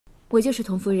我就是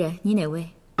童夫人，你哪位？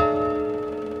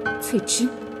翠芝，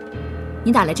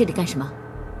你打来这里干什么？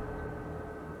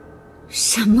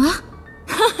什么？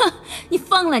哈哈，你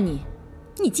疯了你！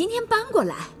你今天搬过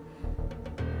来？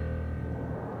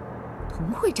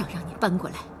童会长让你搬过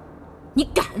来，你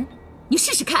敢？你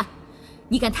试试看，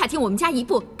你敢踏进我们家一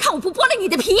步，看我不剥了你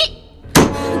的皮！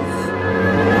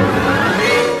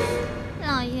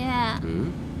老爷，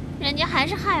人家还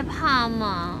是害怕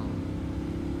嘛。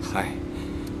嗨，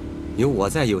有我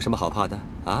在，有什么好怕的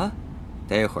啊？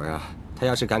待会儿啊，他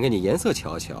要是敢给你颜色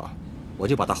瞧瞧，我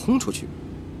就把他轰出去。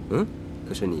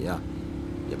可是你呀，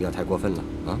也不要太过分了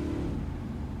啊。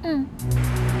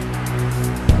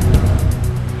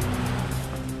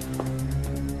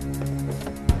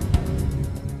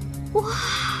哇！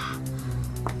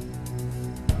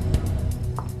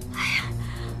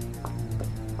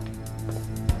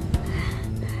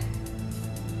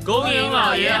恭迎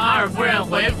老爷二夫人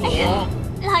回府。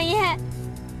老爷，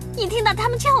你听到他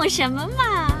们叫我什么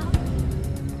吗？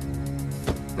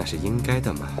那是应该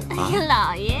的嘛。哎呀，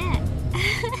老爷，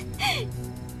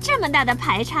这么大的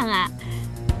排场啊，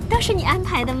都是你安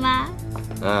排的吗？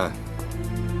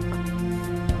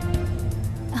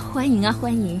欢迎啊，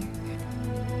欢迎，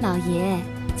老爷。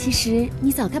其实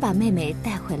你早该把妹妹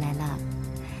带回来了。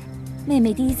妹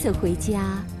妹第一次回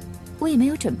家，我也没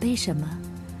有准备什么。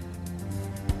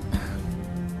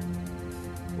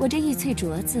我这玉翠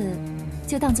镯子，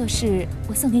就当作是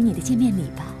我送给你的见面礼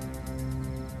吧。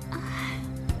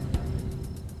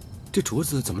这镯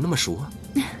子怎么那么熟啊？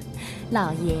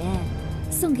老爷，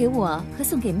送给我和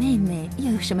送给妹妹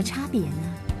又有什么差别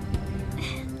呢？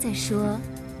再说，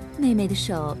妹妹的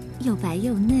手又白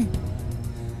又嫩，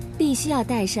必须要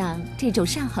戴上这种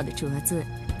上好的镯子，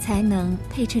才能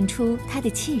配衬出她的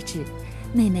气质。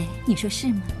妹妹，你说是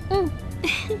吗？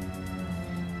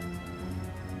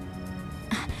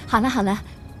好了好了，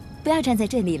不要站在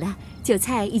这里了，酒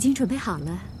菜已经准备好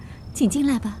了，请进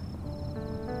来吧。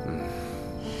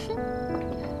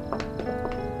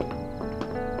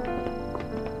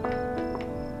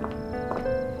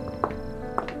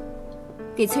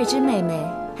给翠芝妹妹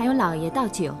还有老爷倒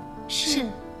酒。是。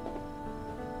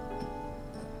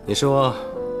你说，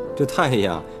这太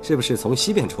阳是不是从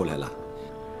西边出来了？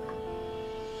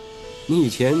你以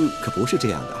前可不是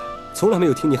这样的，从来没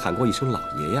有听你喊过一声老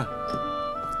爷呀。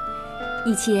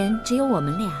以前只有我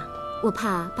们俩，我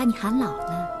怕把你喊老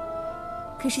了。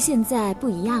可是现在不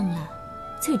一样了，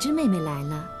翠芝妹妹来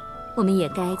了，我们也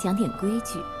该讲点规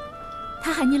矩。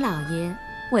她喊你老爷，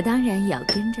我当然也要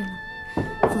跟着了，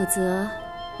否则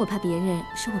我怕别人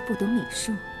说我不懂礼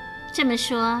数。这么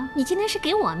说，你今天是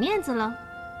给我面子了？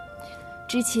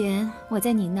之前我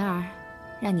在你那儿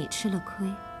让你吃了亏，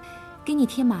给你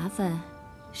添麻烦，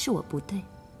是我不对，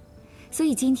所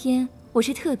以今天我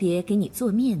是特别给你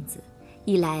做面子。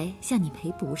一来向你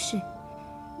赔不是，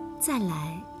再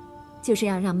来就是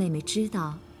要让妹妹知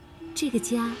道，这个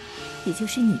家也就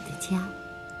是你的家。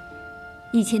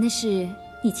以前的事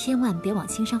你千万别往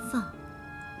心上放。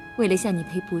为了向你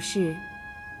赔不是，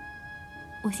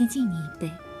我先敬你一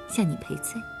杯，向你赔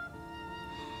罪。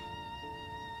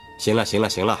行了行了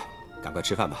行了，赶快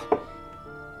吃饭吧。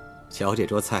瞧这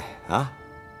桌菜啊，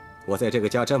我在这个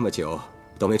家这么久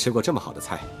都没吃过这么好的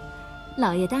菜。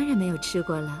老爷当然没有吃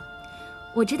过了。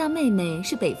我知道妹妹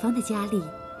是北方的佳丽，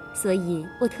所以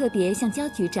我特别向焦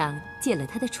局长借了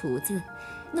他的厨子，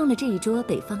弄了这一桌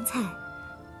北方菜。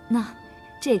那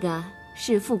这个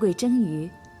是富贵蒸鱼、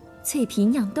脆皮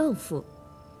酿豆腐、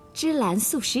芝兰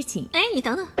素什锦。哎，你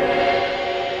等等，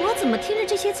我怎么听着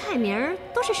这些菜名儿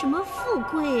都是什么富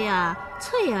贵啊、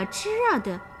脆啊、芝啊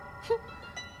的？哼，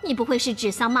你不会是指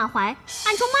桑骂槐，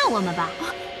暗中骂我们吧？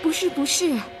不是不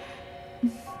是。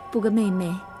不过妹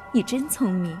妹，你真聪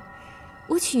明。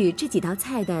我取这几道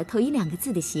菜的头一2个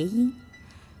字的谐音，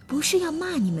不是要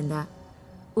骂你们的，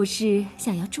我是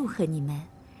想要祝贺你们。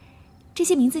这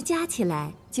些名字加起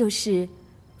来就是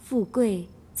富贵、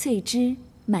翠芝、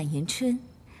满园春。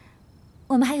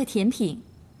我们还有甜品，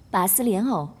拔丝莲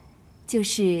藕，就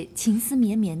是情丝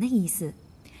绵绵的意思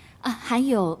啊。还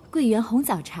有桂圆红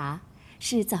枣茶，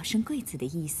是早生贵子的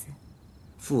意思。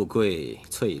富贵、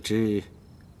翠芝、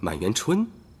满园春，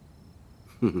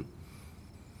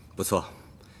不错。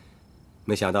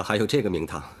没想到还有这个名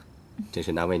堂，真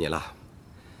是难为你了。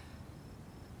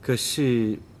可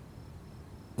是，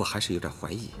我还是有点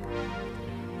怀疑。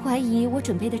怀疑我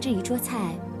准备的这一桌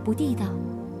菜不地道？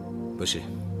不是，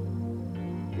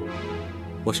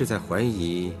我是在怀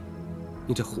疑，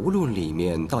你这葫芦里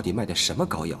面到底卖的什么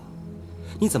膏药？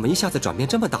你怎么一下子转变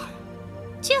这么大呀？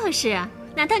就是啊，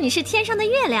难道你是天上的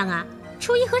月亮啊？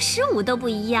初1和15都不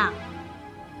一样。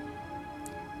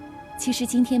其实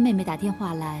今天妹妹打电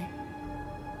话来，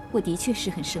我的确是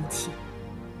很生气。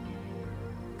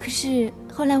可是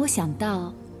后来我想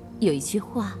到，有一句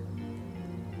话：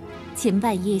前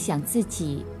半夜想自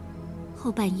己，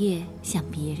后半夜想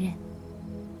别人。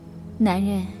男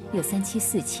人有3妻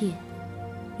4妾，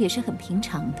也是很平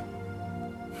常的。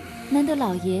难得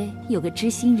老爷有个知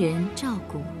心人照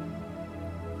顾，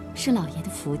是老爷的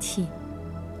福气，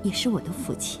也是我的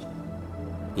福气。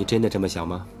你真的这么想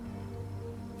吗？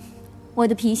我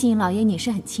的脾性，老爷你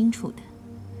是很清楚的。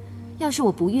要是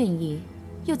我不愿意，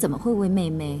又怎么会为妹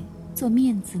妹做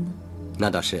面子呢？那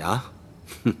倒是啊。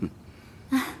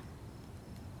啊，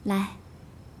来，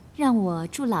让我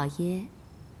祝老爷、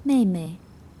妹妹，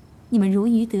你们如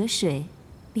鱼得水，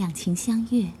两情相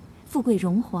悦，富贵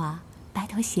荣华，白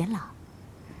头偕老。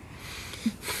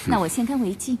那我先干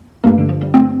为敬。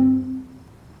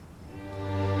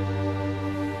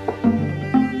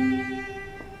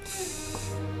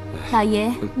老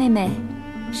爷、妹妹，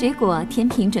水果、甜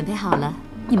品准备好了，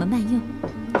你们慢用。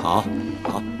好，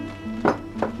好。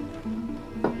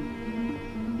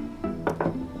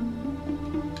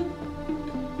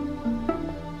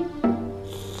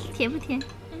甜不甜？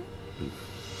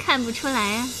看不出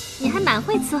来啊，你还蛮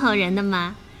会伺候人的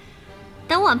嘛。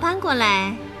等我搬过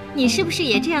来，你是不是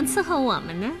也这样伺候我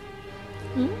们呢？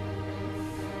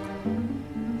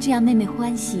这样妹妹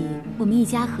欢喜，我们一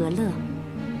家和乐，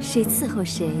谁伺候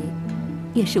谁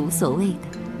也是无所谓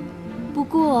的。不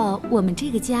过我们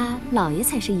这个家，老爷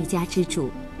才是一家之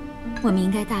主，我们应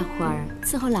该大伙儿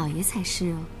伺候老爷才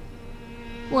是哦。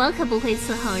我可不会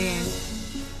伺候人。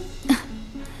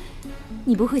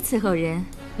你不会伺候人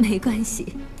没关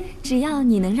系，只要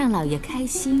你能让老爷开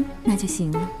心，那就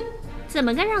行了。怎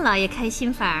么个让老爷开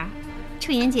心法？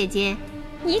楚妍姐姐，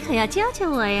你可要教教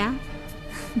我呀。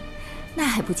那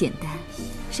还不简单，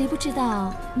谁不知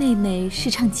道妹妹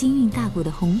是唱京韵大鼓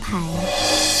的红牌？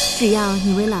只要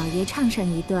你为老爷唱上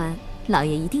一段，老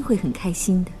爷一定会很开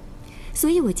心的。所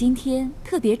以我今天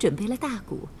特别准备了大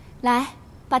鼓，来，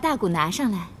把大鼓拿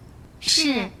上来。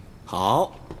是。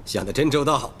好，想得真周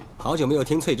到。好久没有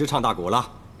听翠芝唱大鼓了，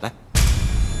来。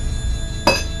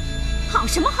好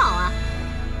什么好啊？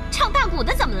唱大鼓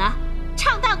的怎么了？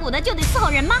唱大鼓的就得伺候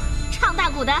人吗？唱大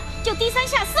鼓的就低三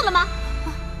下四了吗？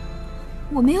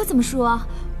我没有这么说，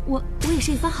我也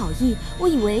是一番好意，我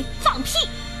以为……放屁！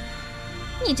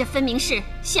你这分明是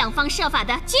想方设法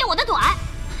的揭我的短。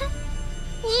哼，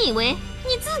你以为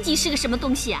你自己是个什么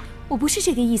东西啊？我不是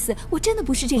这个意思，我真的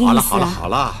不是这个意思啊。好了，好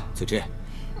了，翠芝。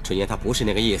春燕她不是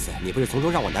那个意思，你不是从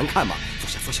中让我难看吗？坐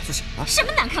下，坐下，坐下啊！什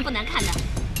么难看不难看的？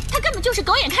他根本就是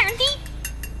狗眼看人低。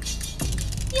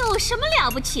有什么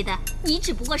了不起的？你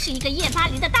只不过是一个夜巴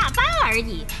黎的大班而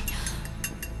已。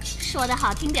说的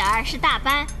好听点儿是大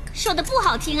班，说的不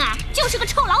好听啊，就是个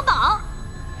臭老鸨。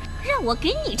让我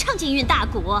给你唱京韵大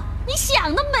鼓，你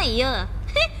想得美呀！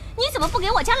嘿，你怎么不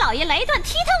给我家老爷来一段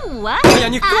踢踏舞啊？哎呀，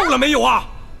你够了没有啊？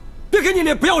别给你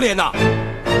脸不要脸呐！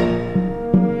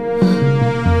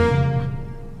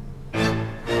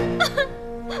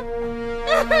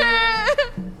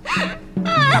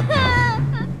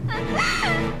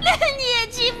你也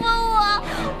欺负我，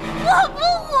我不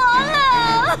活了！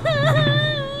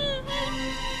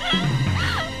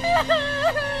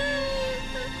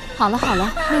好了好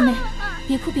了，妹妹，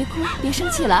别哭别哭，别生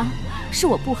气了啊！是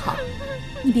我不好，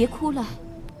你别哭了。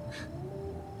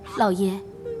老爷，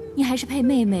你还是陪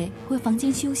妹妹回房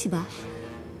间休息吧。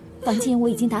房间我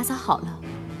已经打扫好了，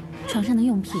床上的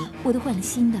用品我都换了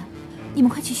新的，你们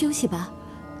快去休息吧。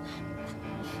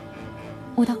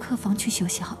我到客房去休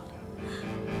息好了。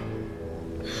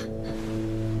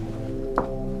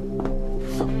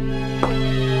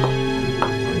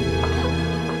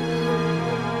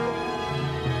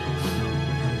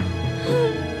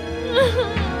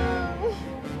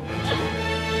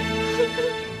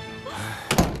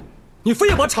你非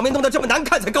要把场面弄得这么难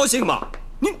看才高兴吗？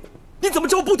你怎么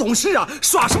这么不懂事啊？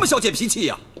耍什么小姐脾气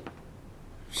呀？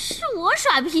是我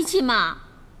耍脾气吗？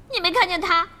你没看见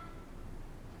他？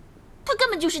他根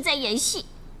本就是在演戏，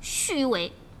虚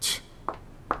伪。切！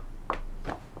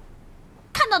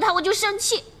看到他我就生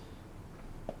气。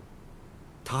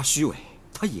他虚伪，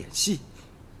他演戏，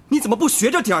你怎么不学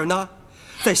着点儿呢？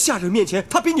在下人面前，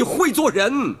他比你会做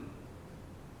人。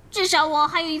至少我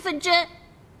还有一份真，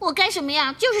我该什么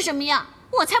样就是什么样，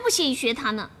我才不屑于学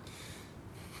他呢。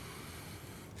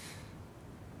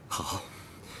好，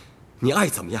你爱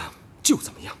怎么样就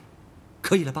怎么样，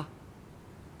可以了吧？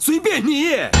随便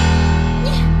你。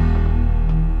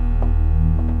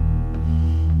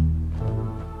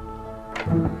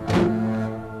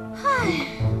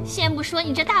先不说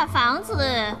你这大房子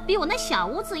比我那小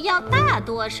屋子要大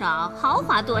多少，豪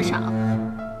华多少，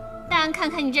但看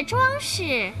看你这装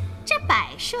饰，这摆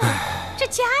设，这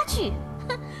家具，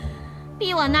哼，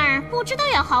比我那儿不知道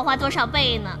要豪华多少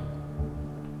倍呢。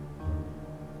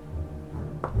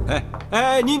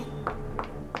哎，你，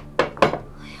哎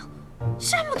呦，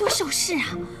这么多首饰啊！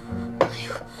哎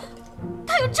呦，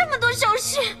他有这么多首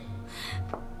饰，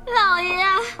老爷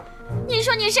啊，你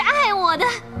说你是爱我的，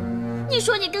你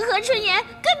说你跟何春妍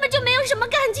根本就没有什么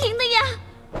感情的呀，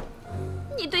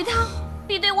你对他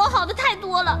比对我好的太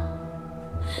多了。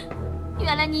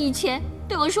原来你以前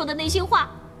对我说的那些话，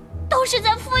都是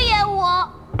在敷衍我。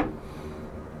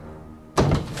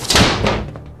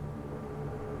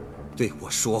对我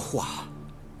说话，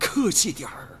客气点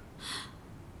儿。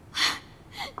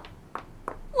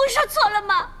我说错了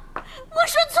吗？我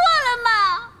说错了吗？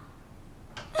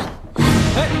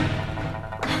哎，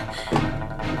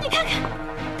你看看，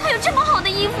他有这么好的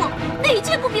衣服，哪一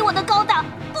件不比我的高档，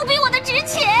不比我的值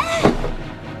钱？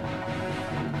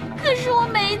可是我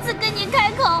每一次跟你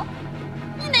开口，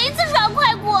你哪一次爽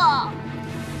快过？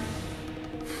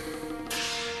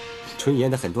春妍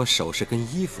的很多首饰跟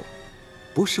衣服，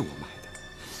不是我买的，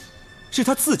是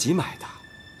她自己买的。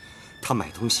她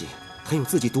买东西很有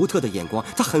自己独特的眼光，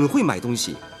她很会买东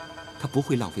西，她不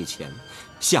会浪费钱。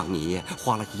像你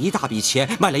花了一大笔钱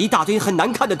买了一大堆很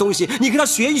难看的东西，你跟她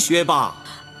学一学吧。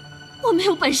我没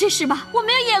有本事是吧？我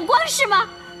没有眼光是吗？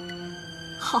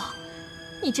好，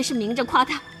你这是明着夸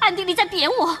他，暗地里在贬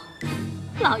我。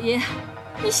老爷，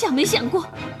你想没想过，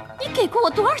你给过我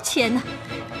多少钱呢？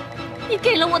你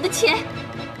给了我的钱，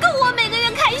够我每个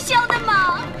月开销的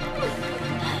吗？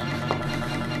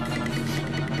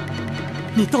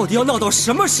你到底要闹到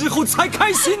什么时候才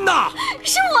开心呢？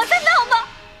是我在闹吗？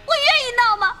我愿意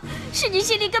闹吗？是你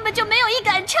心里根本就没有一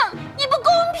杆秤，你不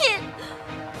公平。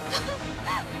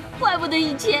怪不得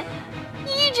以前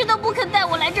你一直都不肯带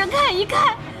我来这儿看一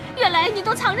看，原来你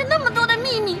都藏着那么多的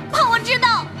秘密，怕我知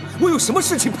道。我有什么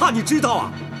事情怕你知道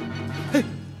啊？哎，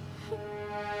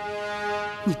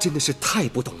你真的是太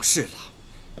不懂事了。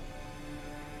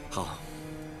好，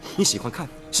你喜欢看，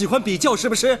喜欢比较是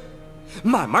不是？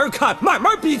慢慢看，慢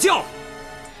慢比较。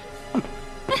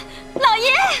老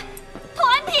爷，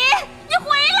团体，你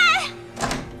回来！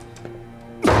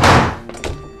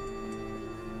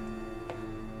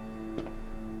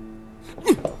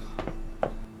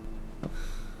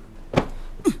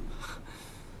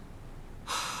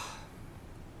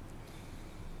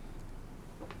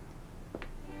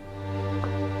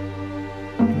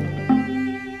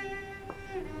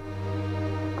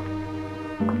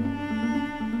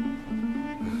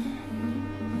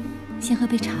先喝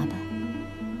杯茶吧。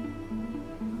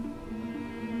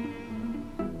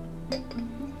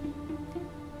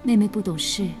妹妹不懂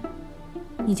事，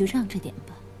你就让着点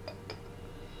吧。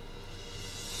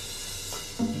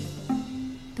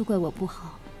都怪我不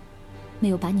好，没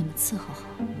有把你们伺候好，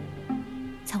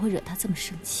才会惹她这么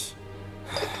生气。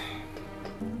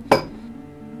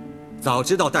早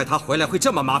知道带她回来会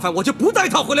这么麻烦，我就不带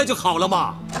她回来就好了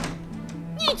嘛。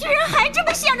你居然还这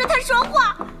么向着他说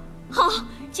话！好，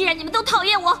既然你们都讨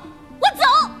厌我，我走。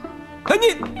哎，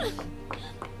你。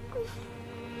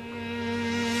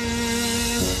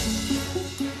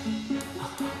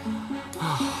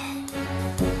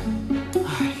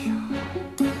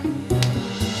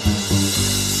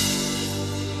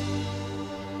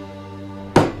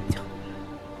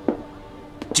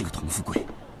这个童富贵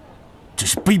真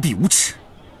是卑鄙无耻，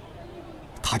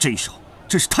他这一手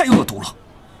真是太恶毒了。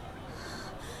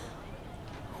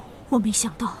我没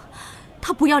想到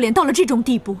他不要脸到了这种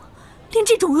地步，连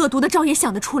这种恶毒的招也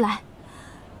想得出来。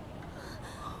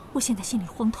我现在心里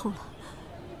慌透了，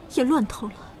也乱透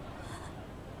了。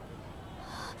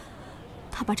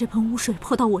他把这盆污水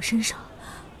泼到我身上，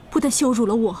不但羞辱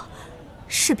了我，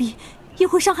势必也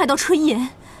会伤害到春妍。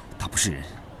他不是人，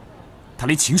他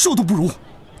连禽兽都不如，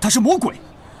他是魔鬼。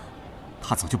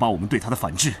他早就把我们对他的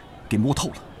反制给摸透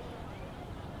了。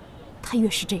他越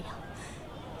是这样，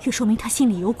越说明他心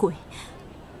里有鬼，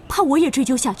怕我也追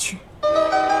究下去。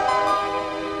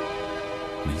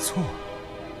没错，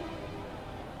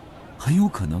很有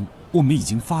可能我们已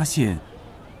经发现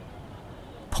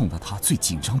碰到他最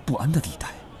紧张不安的地带。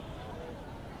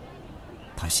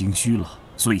他心虚了，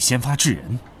所以先发制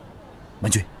人。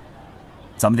文君，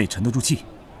咱们得沉得住气，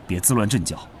别自乱阵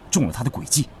脚，中了他的诡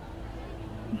计。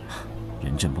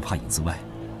人正不怕影子歪，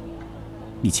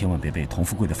你千万别被童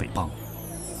富贵的诽谤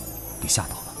给吓到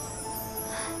了。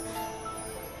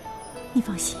你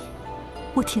放心，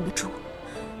我挺得住。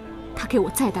他给我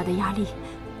再大的压力，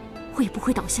我也不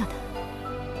会倒下的。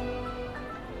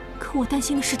可我担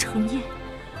心的是程砚，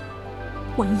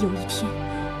万一有一天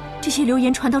这些流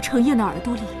言传到程砚的耳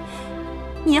朵里，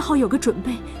你也好有个准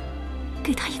备，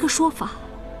给他一个说法。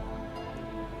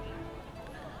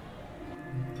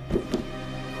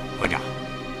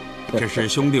这是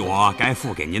兄弟我该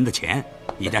付给您的钱，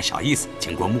一点小意思，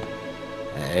请过目。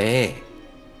哎，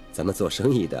咱们做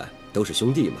生意的都是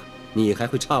兄弟嘛，你还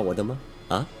会差我的吗？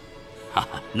啊？哈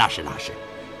哈，那是，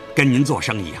跟您做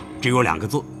生意啊，只有2个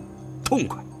字，痛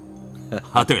快。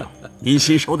啊，对了，您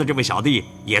新收的这位小弟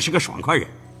也是个爽快人，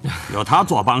有他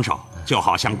做帮手，就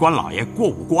好像关老爷过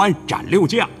5关斩6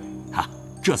将。哈，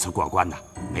这次过关呢，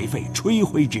没费吹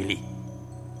灰之力。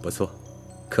不错，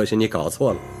可是你搞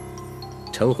错了，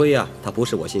程辉呀，他不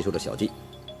是我新收的小弟，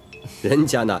人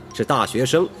家呢是大学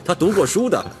生，他读过书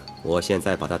的。我现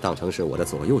在把他当成是我的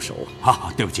左右手。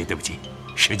啊，对不起，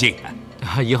失敬。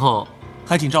以后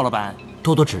还请赵老板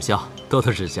多多指教，多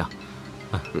多指教。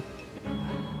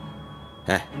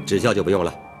哎，指教就不用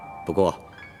了，不过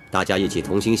大家一起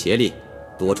同心协力，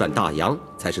多赚大洋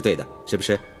才是对的，是不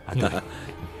是？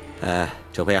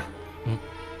程辉啊，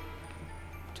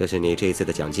这是你这一次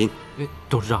的奖金。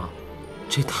董事长，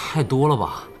这太多了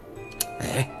吧？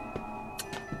哎，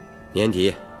年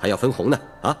底还要分红呢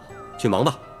啊！去忙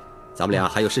吧，咱们俩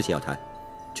还有事情要谈，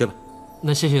去吧。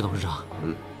那谢谢董事长，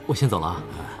我先走了啊。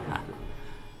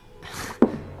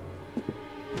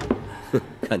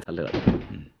看他乐的。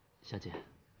小姐，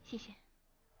谢谢。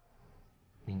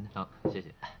您好，谢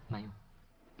谢，慢用。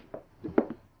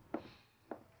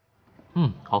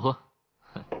好喝。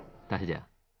大小姐，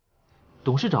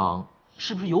董事长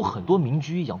是不是有很多名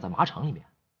驹养在马场里面？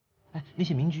哎，那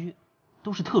些名驹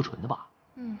都是特纯的吧？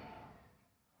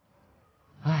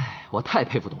哎，我太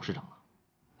佩服董事长了。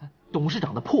哎，董事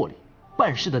长的魄力，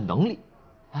办事的能力，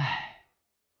哎，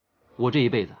我这一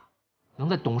辈子能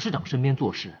在董事长身边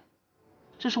做事，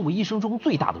这是我一生中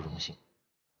最大的荣幸。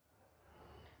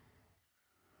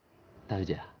大小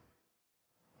姐，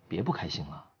别不开心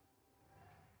了。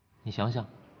你想想，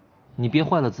你憋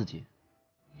坏了自己，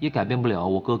也改变不了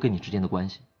我哥跟你之间的关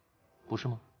系，不是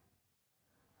吗？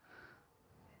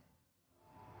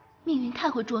命运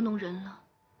太会捉弄人了，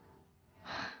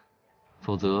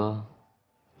否则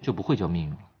就不会叫命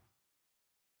运了。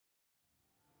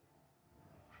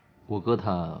我哥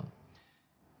他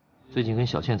最近跟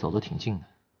小倩走得挺近的。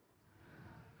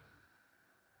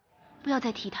不要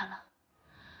再提他了。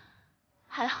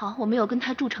还好我没有跟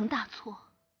他铸成大错。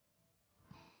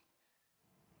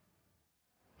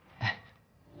哎，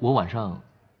我晚上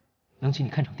能请你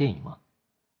看场电影吗？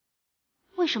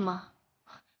为什么？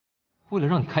为了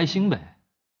让你开心呗。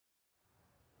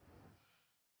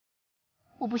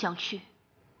我不想去，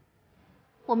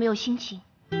我没有心情。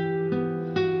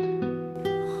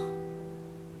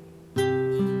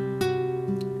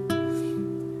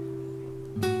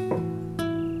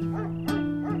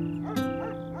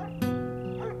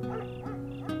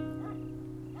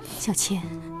小倩，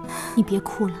你别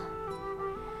哭了。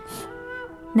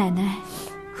奶奶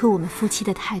和我们夫妻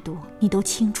的态度你都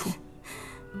清楚，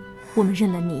我们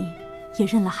认了你，也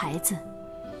认了孩子，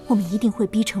我们一定会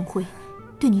逼程辉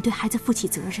对你对孩子负起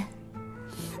责任。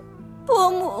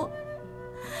伯母，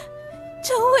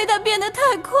程辉他变得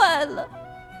太快了，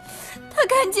他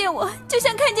看见我就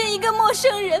像看见一个陌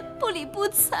生人，不理不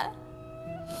睬。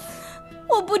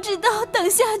我不知道等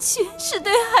下去是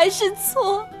对还是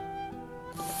错，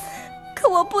可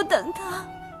我不等他，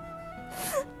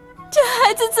这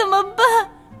孩子怎么办？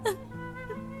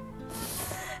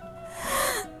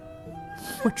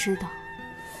我知道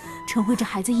程辉这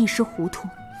孩子一时糊涂，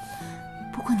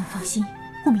不过你放心，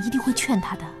我们一定会劝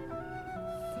他的。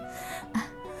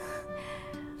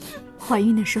怀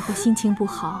孕的时候心情不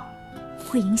好，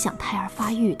会影响胎儿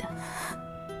发育的。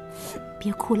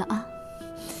别哭了啊，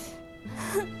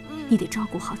你得照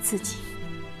顾好自己，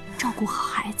照顾好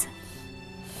孩子。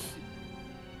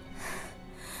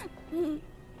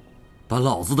把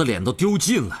老子的脸都丢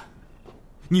尽了，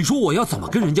你说我要怎么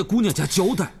跟人家姑娘家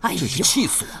交代？哎呦，真是气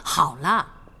死我！好了，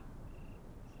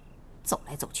走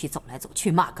来走去，走来走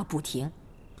去，骂个不停，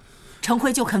程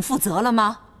辉就肯负责了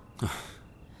吗？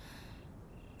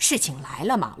事情来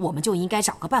了嘛，我们就应该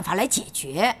找个办法来解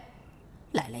决。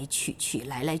来来去去，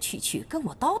来来去去，跟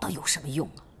我叨叨有什么用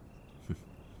啊？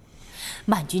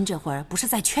曼君这会儿不是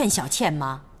在劝小倩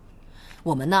吗？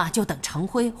我们呢就等程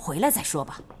辉回来再说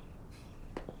吧。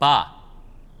爸，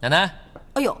奶奶，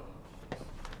哎呦，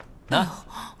那，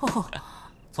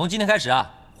从今天开始啊，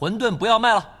馄饨不要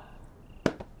卖了，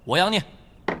我养你。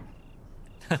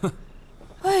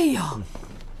哎呦，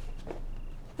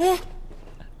哎，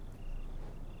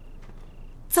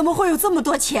怎么会有这么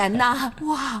多钱呢？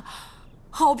哇，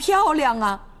好漂亮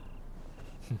啊！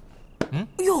哎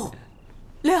呦，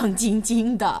亮晶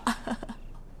晶的。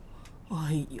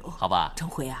哎呦，好吧，程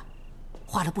辉啊，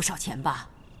花了不少钱吧？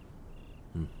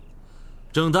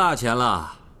挣大钱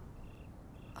了。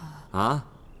啊，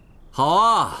好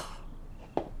啊！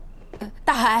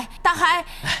大海，大海！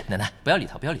哎，奶奶，不要理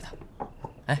他，不要理他。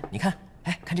哎，你看，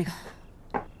哎，看这个，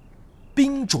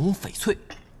冰种翡翠，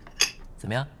怎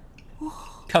么样？哦，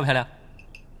漂不漂亮？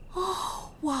哦，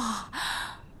哇！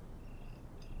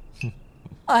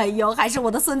哎呦，还是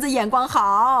我的孙子眼光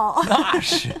好。那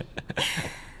是，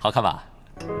好看吧？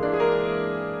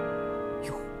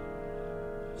哟，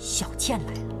小倩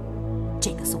来了，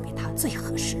这个送给她最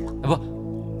合适了。哎，不，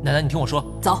奶奶，你听我说，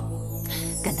走，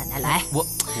跟奶奶来。我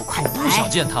快不想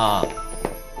见她。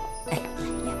哎，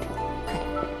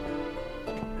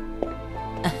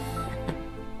快！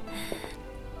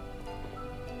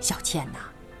小倩呐，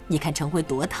你看程辉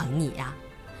多疼你呀，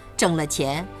挣了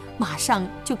钱马上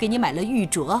就给你买了玉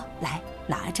镯，来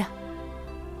拿着，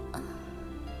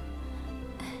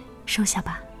收下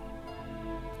吧。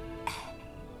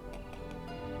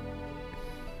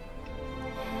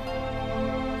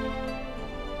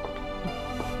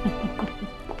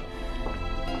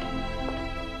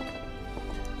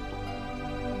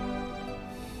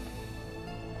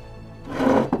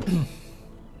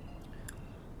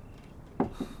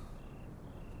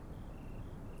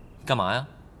干嘛呀？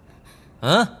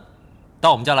嗯，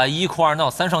到我们家来一哭二闹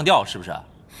三上吊，是不是？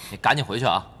你赶紧回去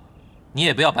啊！你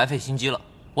也不要白费心机了。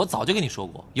我早就跟你说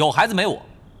过，有孩子没我，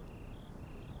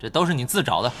这都是你自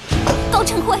找的。高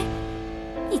晨辉，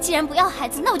你既然不要孩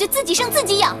子，那我就自己生自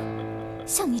己养。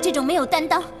像你这种没有担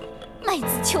当、卖子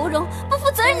求荣、不负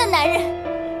责任的男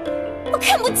人，我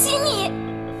看不起你。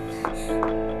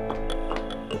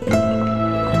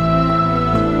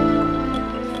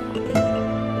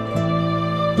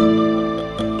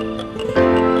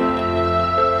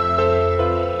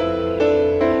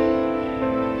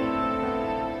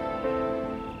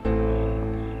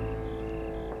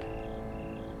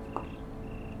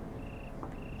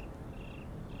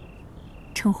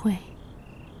程辉，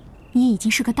你已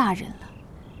经是个大人了，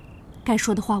该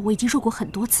说的话我已经说过很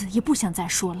多次，也不想再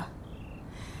说了。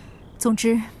总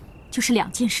之，就是2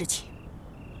件事情：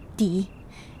第一，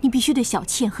你必须对小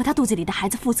倩和她肚子里的孩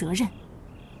子负责任；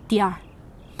第二，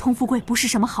佟富贵不是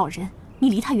什么好人，你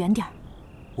离他远点儿。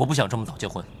我不想这么早结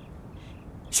婚。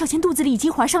小倩肚子里已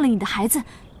经怀上了你的孩子，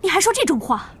你还说这种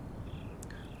话？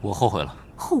我后悔了。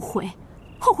后悔？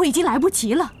后悔已经来不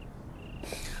及了。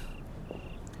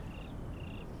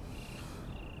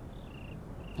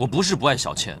我不是不爱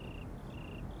小倩，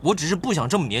我只是不想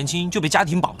这么年轻就被家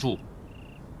庭绑住。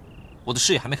我的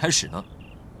事业还没开始呢，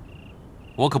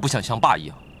我可不想像爸一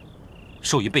样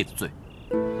受一辈子罪。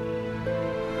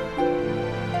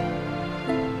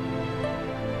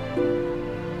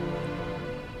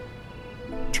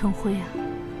程辉啊，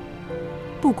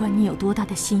不管你有多大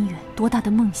的心愿，多大的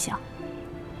梦想，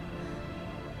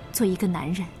做一个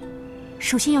男人，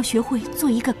首先要学会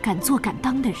做一个敢做敢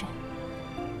当的人。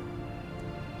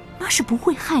妈是不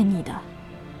会害你的，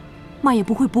妈也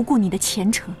不会不顾你的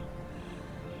前程。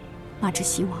妈只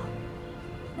希望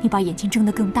你把眼睛睁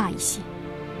得更大一些，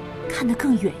看得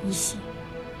更远一些。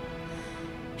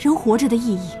人活着的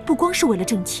意义不光是为了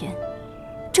挣钱，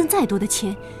挣再多的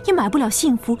钱也买不了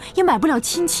幸福，也买不了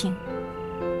亲情。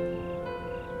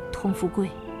佟富贵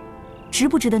值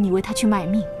不值得你为他去卖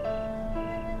命？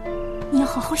你要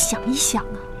好好想一想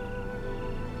啊。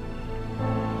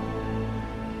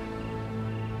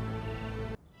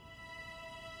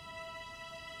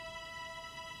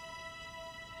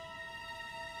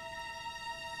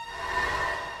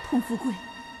佟富贵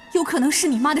有可能是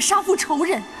你妈的杀父仇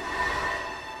人。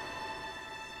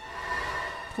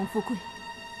佟富贵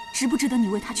值不值得你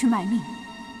为他去卖命？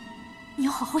你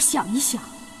要好好想一想。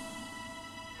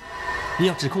你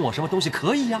要指控我什么东西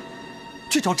可以呀，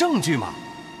去找证据嘛。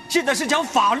现在是讲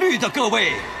法律的，各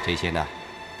位。这些呢，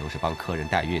都是帮客人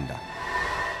代孕的。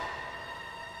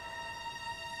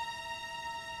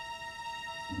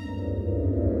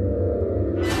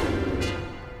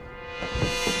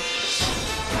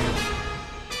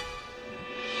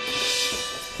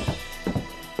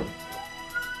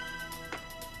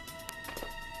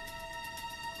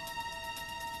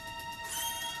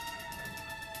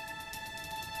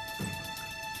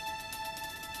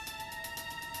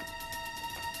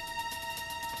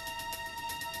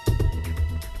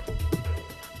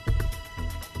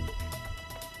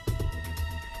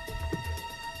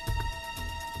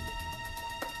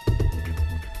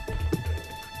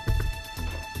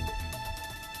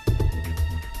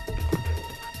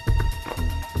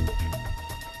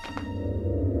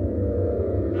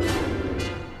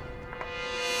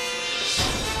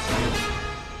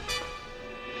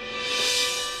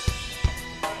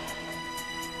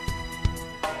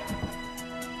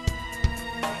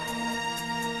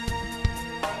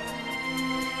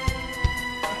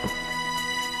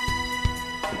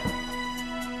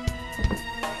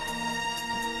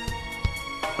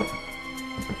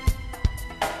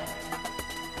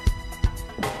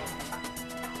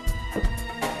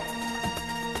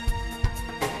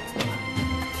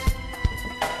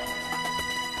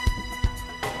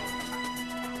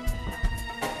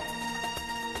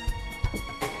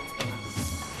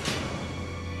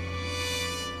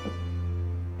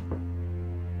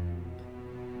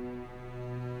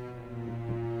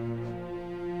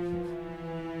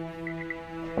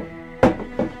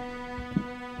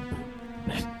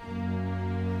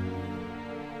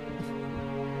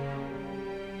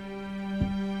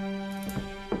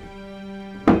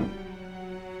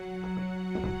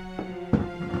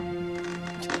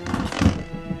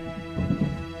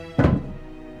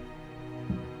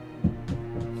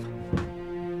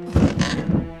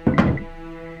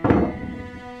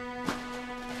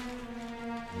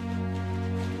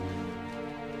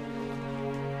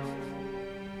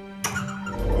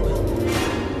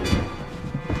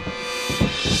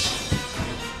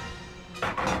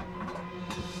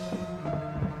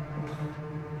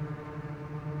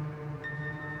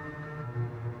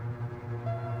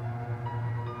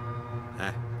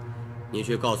你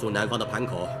去告诉南方的盘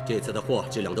口，这次的货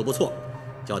质量都不错，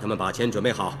叫他们把钱准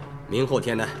备好，明后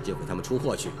天呢就给他们出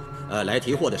货去。来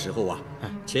提货的时候啊，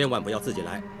千万不要自己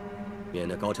来，免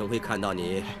得高成辉看到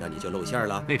你，那你就露馅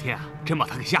了。那天啊，真把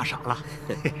他给吓傻了。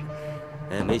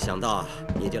没想到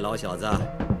你这老小子，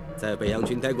在北洋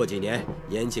军待过几年，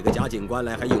演起个假警官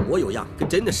来还有模有样，跟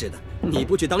真的似的。你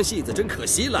不去当戏子，真可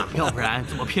惜了。要不然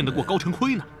怎么骗得过高成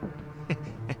辉呢？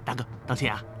大哥，当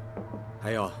心啊！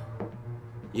还有，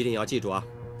一定要记住啊，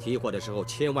提货的时候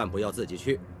千万不要自己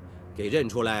去，给认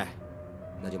出来，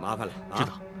那就麻烦了啊。知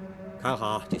道。看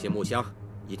好这些木箱，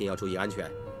一定要注意安全，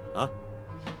啊。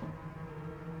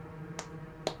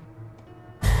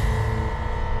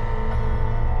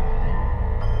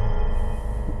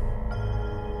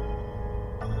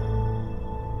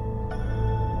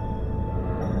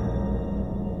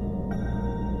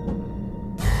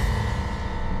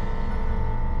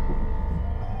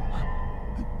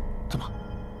怎么，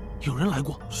有人来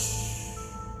过？嘘，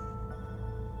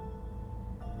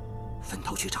分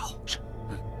头去找。是。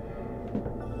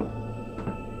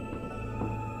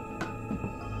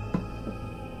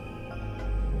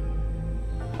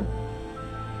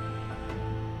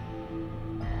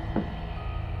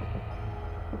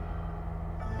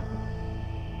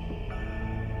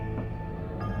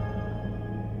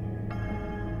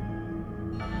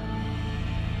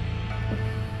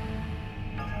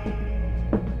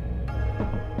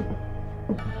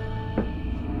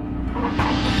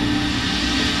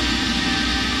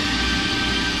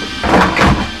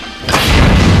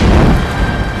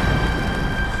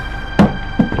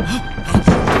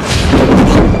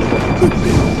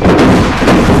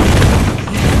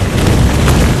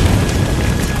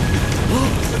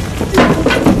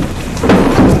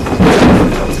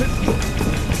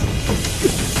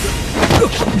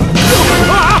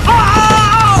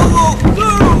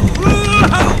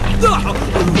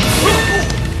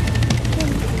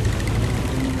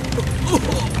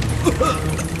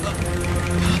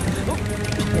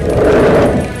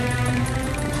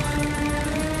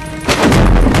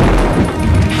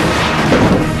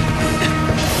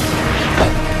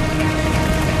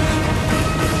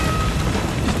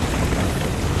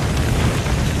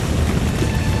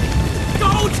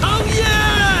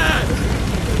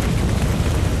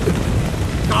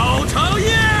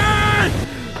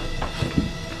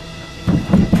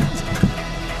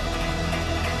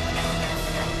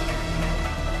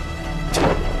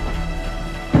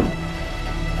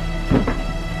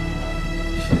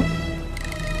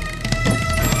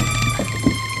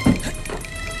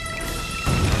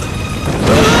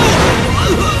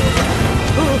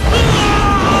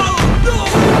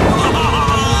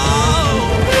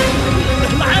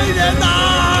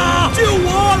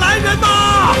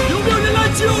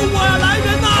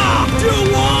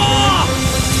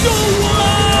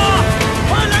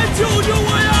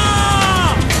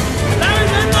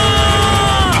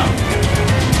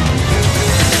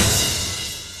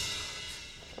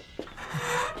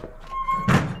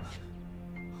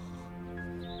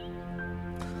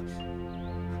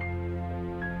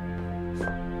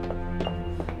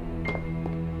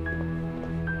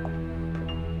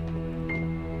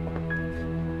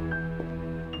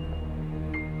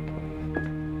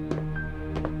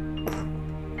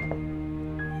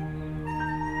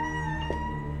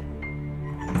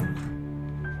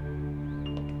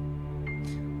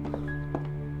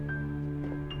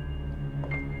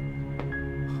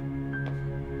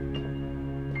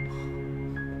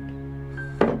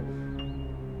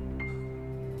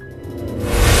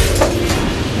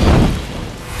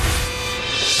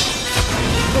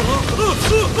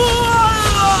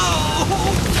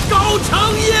高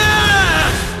成业！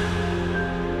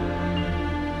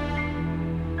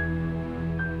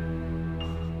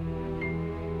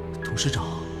董事长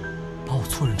把我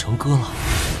错认成哥了。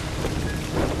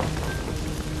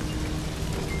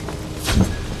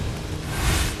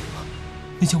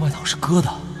那件外套是哥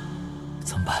的，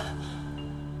怎么办？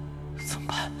怎么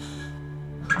办？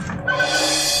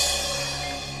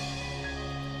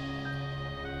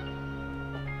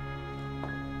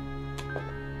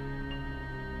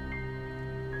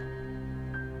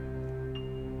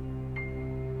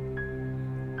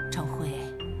成辉，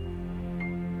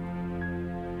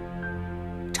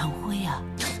成辉呀！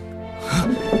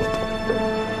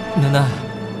奶奶，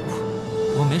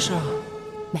我没事啊。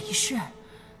没事。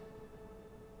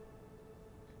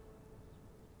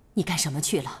你干什么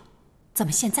去了？怎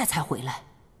么现在才回来？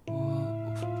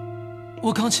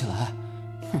我刚起来。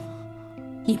哼，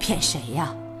你骗谁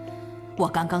呀？我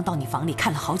刚刚到你房里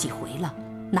看了好几回了，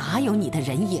哪有你的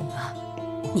人影啊？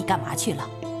你干嘛去了？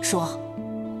说。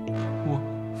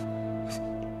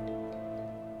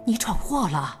你闯祸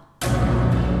了。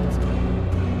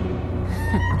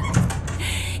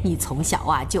你从小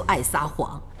啊就爱撒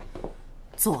谎，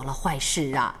做了坏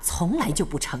事啊从来就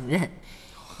不承认。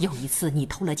有一次你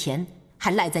偷了钱，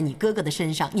还赖在你哥哥的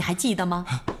身上，你还记得吗？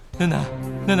奶奶，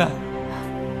奶奶，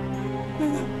奶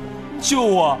奶，救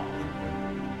我！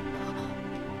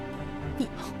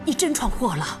你真闯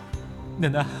祸了。奶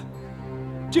奶，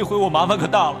这回我麻烦可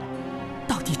大了。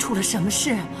到底出了什么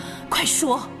事？快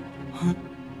说！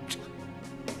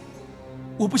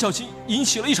我不小心引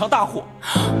起了一场大火，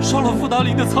烧了富达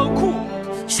林的仓库。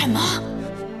什么？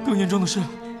更严重的是，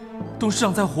董事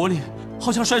长在火里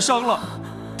好像摔伤了，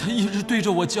他一直对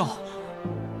着我叫，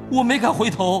我没敢回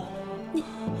头。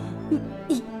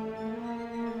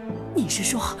你是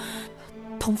说，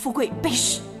童富贵被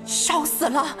烧死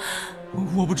了？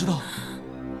我不知道，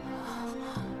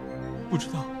不知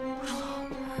道，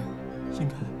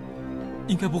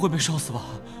应该不会被烧死吧？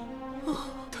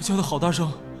他叫的好大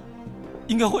声，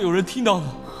应该会有人听到的。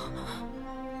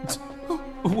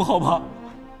我好怕，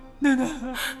奶奶。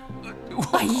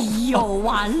哎呦，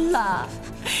完了！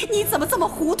你怎么这么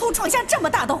糊涂，闯下这么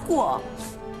大的祸？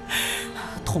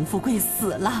童富贵死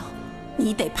了，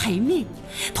你得赔命；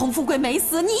童富贵没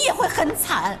死，你也会很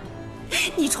惨。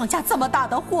你闯下这么大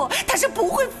的祸，他是不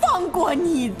会放过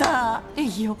你的。哎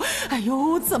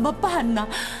呦，怎么办呢？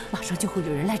马上就会有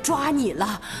人来抓你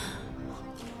了。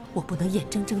我不能眼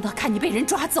睁睁的看你被人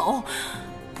抓走，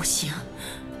不行！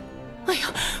哎呀，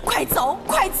快走，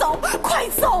快走，快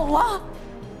走啊！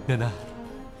奶奶，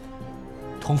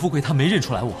童富贵他没认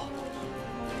出来我。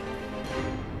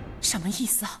什么意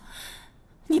思啊？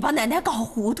你把奶奶搞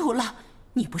糊涂了。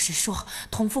你不是说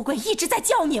童富贵一直在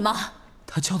叫你吗？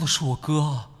他叫的是我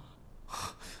哥。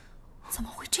怎么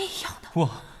会这样呢？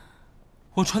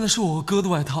我穿的是我哥的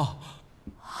外套。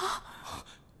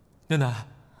奶奶，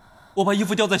我把衣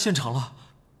服掉在现场了。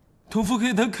童富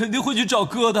贵他肯定会去找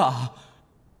哥的，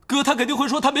哥他肯定会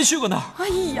说他没去过那儿。哎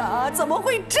呀，怎么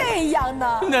会这样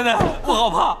呢？奶奶，我好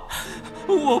怕，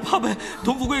我怕被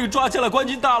童富贵给抓起来关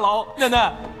进大牢。奶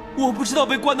奶，我不知道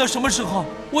被关到什么时候，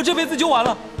我这辈子就完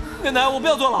了。奶奶，我不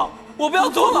要坐牢，我不要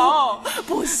坐牢。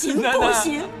不行，奶奶不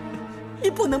行，你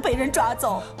不能被人抓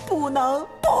走，不能，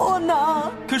不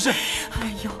能。可是，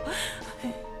哎呦，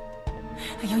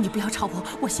你不要吵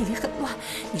我心里很乱，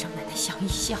你让奶奶想一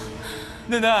想。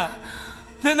奶奶，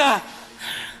奶奶。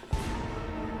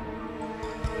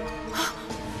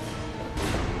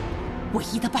唯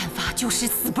一的办法就是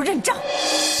死不认账。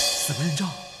死不认账？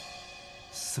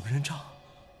死不认账？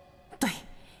对，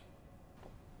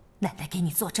奶奶给你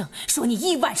作证，说你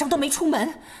一晚上都没出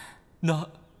门。那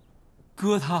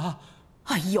哥他……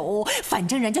哎呦，反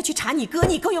正人家去查你哥，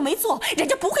你哥又没做，人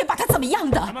家不会把他怎么样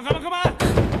的。开门，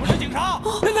我是警察。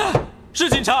奶奶，是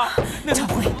警察。张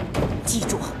辉，记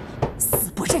住，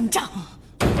死不认账。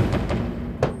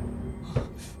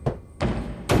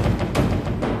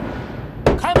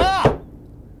开门啊！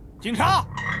警察！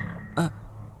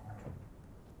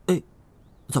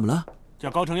怎么了？叫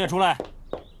高成业出来。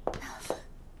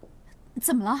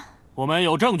怎么了？我们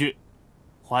有证据，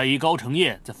怀疑高成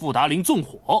业在富达林纵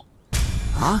火。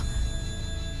啊？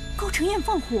高成燕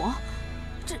放火？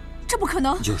这不可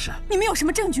能！就是。你们有什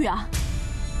么证据啊？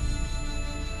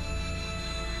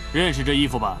认识这衣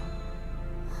服吧？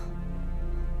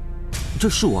这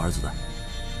是我儿子的。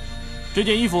这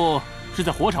件衣服是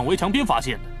在火场围墙边发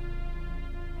现的，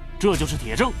这就是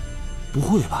铁证。不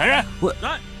会吧？来人，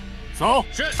来，走。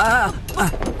是。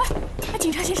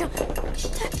警察先生。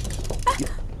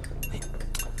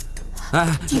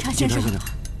警察先生，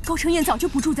高成燕早就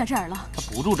不住在这儿了。他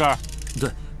不住这儿？对，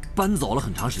搬走了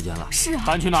很长时间了。是啊。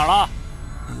搬去哪儿了？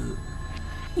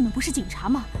你们不是警察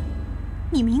吗？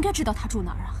你们应该知道他住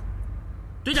哪儿啊。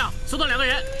队长，搜到2个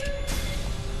人。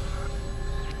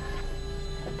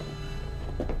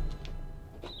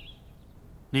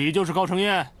你就是高成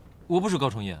燕？我不是高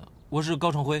成燕，我是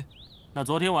高成辉。那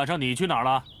昨天晚上你去哪儿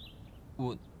了？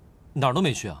我哪儿都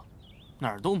没去啊。哪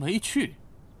儿都没去？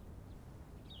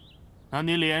那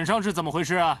你脸上是怎么回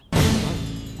事啊？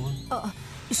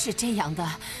是这样的，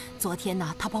昨天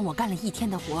呢，他帮我干了1天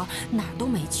的活，哪儿都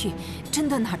没去，真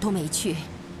的哪儿都没去。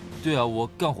对啊，我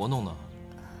干活弄呢。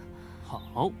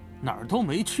好，哪儿都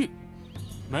没去，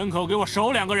门口给我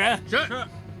守2个人。是。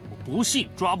我不信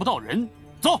抓不到人，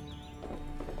走。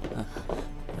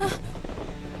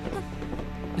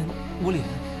我脸。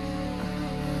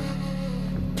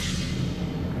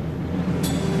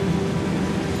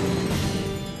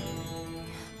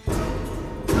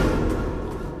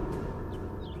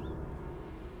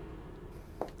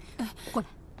过来，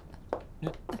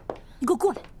你给我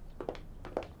过来！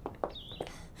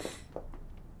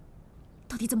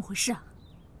到底怎么回事啊？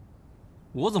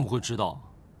我怎么会知道？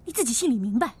你自己心里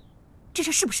明白，这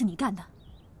事是不是你干的？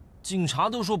警察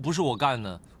都说不是我干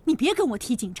的。你别跟我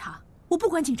提警察，我不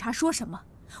管警察说什么，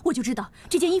我就知道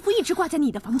这件衣服一直挂在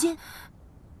你的房间。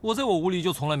我在我屋里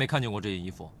就从来没看见过这件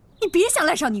衣服。你别想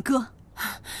赖上你哥。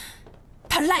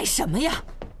他赖什么呀？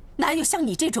哪有像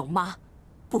你这种妈，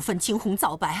不分青红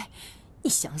皂白？你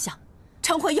想想，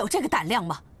程辉有这个胆量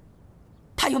吗？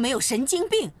他又没有神经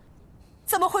病，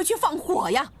怎么会去放火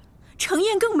呀？程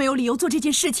燕更没有理由做这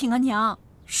件事情啊，娘。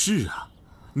是啊，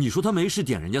你说他没事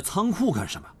点人家仓库干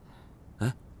什么？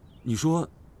哎，你说，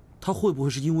他会不会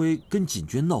是因为跟锦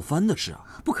娟闹翻的事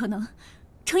啊？不可能，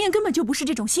程燕根本就不是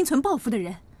这种心存报复的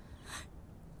人。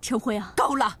程辉啊，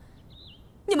够了！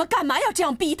你们干嘛要这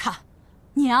样逼他？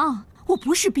娘，我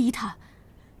不是逼他，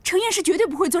程燕是绝对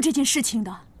不会做这件事情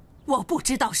的。我不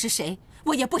知道是谁，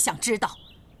我也不想知道。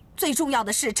最重要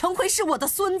的是，程辉是我的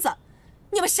孙子，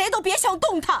你们谁都别想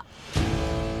动他。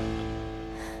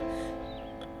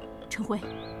程辉，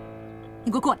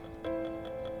你给我过来。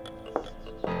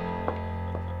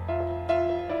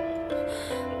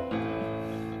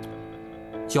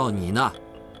叫你呢。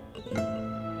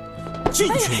进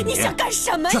去你！你想干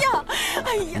什么呀？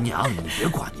哎呀，娘，你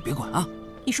别管啊！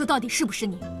你说到底是不是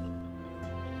你？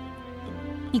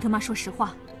你跟妈说实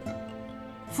话，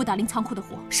傅大林仓库的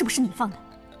火是不是你放的？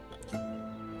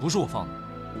不是我放的。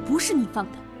不是你放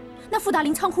的，那傅大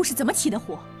林仓库是怎么起的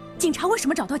火？警察为什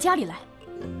么找到家里来？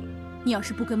你要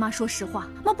是不跟妈说实话，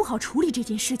妈不好处理这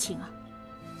件事情啊。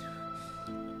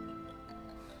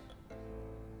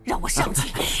让我上去！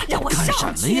让我上去！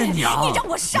干什么呀，娘？你让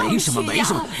我上去呀！没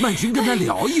什么，曼君跟他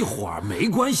聊一会儿，没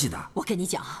关系的。我跟你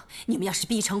讲，你们要是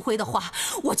逼程辉的话，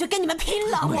我就跟你们拼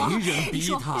了！没人逼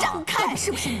他，让开！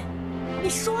是不是你？你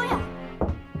说呀！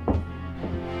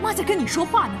妈在跟你说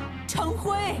话呢。程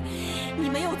辉，你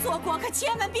没有做过，可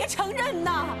千万别承认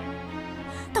呐！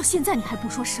到现在你还不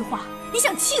说实话，你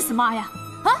想气死妈呀？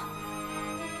啊！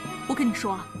我跟你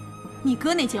说啊，你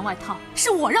哥那件外套是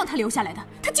我让他留下来的，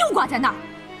他就挂在那儿。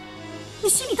你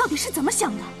心里到底是怎么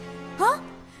想的？啊？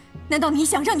难道你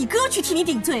想让你哥去替你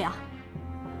顶罪啊？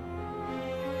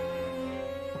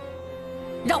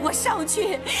让我上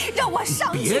去！让我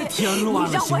上去！别添乱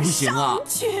了，行不行啊？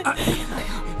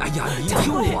哎呀，你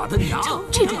听我的，娘！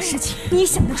这种事情你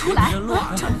想得出来？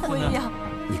程辉呀，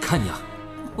你看娘，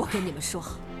我跟你们说，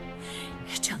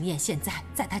程燕现在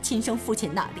在他亲生父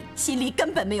亲那里，心里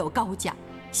根本没有高家。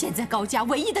现在高家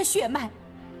唯一的血脉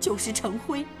就是程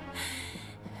辉。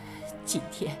今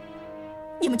天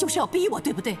你们就是要逼我，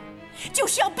对不对？就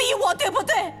是要逼我，对不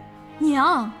对？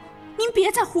娘，您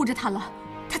别再护着他了，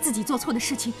他自己做错的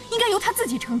事情应该由他自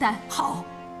己承担。好，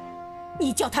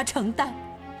你叫他承担，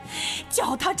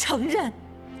叫他承认，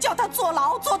叫他坐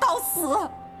牢坐到死。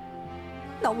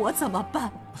那我怎么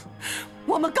办？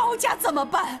我们高家怎么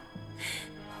办？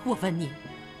我问你，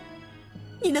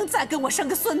你能再跟我生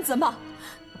个孙子吗？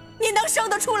你能生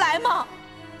得出来吗？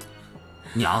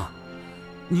娘，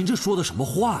您这说的什么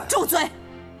话呀？住嘴！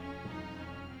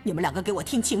你们两个给我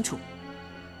听清楚，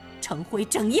程辉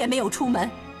整夜没有出门，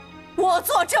我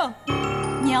作证。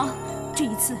娘，这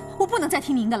一次我不能再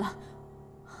听您的了，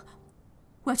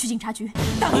我要去警察局。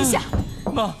等一下，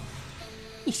妈，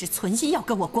你是存心要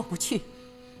跟我过不去？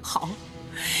好，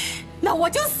那我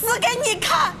就死给你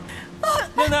看！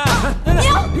奶奶，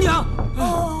娘，娘，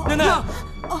奶奶，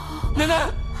奶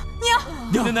奶，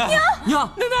娘，奶奶，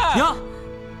娘，奶奶，娘，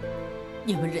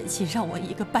你们忍心让我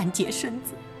一个半截身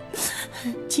子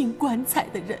进棺材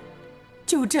的人，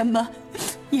就这么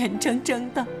眼睁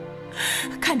睁的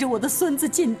看着我的孙子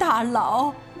进大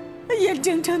牢，眼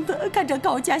睁睁的看着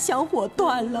高家香火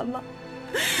断了吗？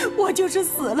我就是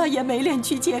死了也没脸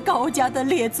去见高家的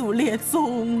列祖列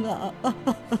宗啊！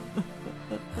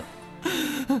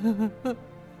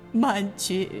曼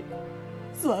君，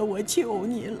算我求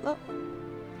你了。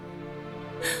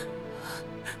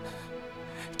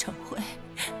程辉，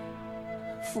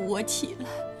扶我起来，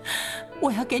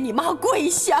我要给你妈跪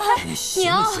下。行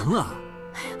了行了，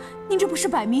您这不是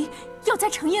摆明要栽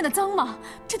程燕的赃吗？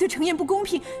这对程燕不公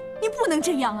平，您不能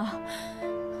这样啊！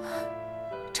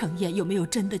程燕有没有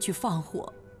真的去放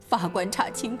火？法官查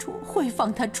清楚会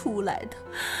放她出来的，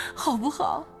好不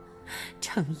好？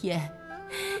程燕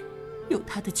有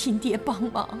她的亲爹帮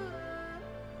忙，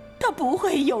她不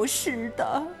会有事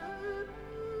的。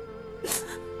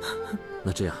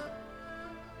那这样，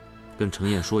跟程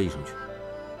燕说一声去。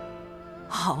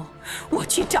好，我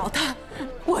去找她，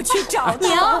我去找她。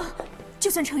娘，就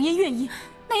算程燕愿意，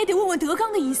那也得问问德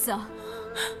刚的意思啊。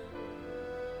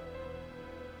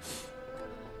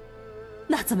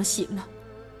那怎么行呢？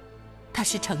他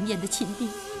是程燕的亲爹，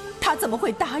他怎么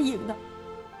会答应呢？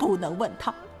不能问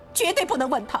他，绝对不能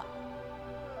问他。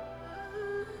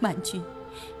曼君，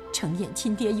程燕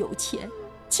亲爹有钱，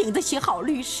请得起好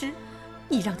律师，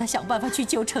你让他想办法去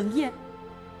救程燕，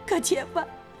可千万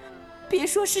别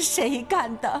说是谁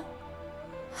干的。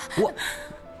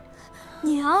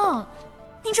娘，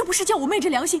您这不是叫我昧着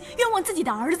良心冤枉自己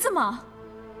的儿子吗？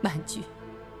曼君，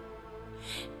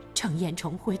程燕、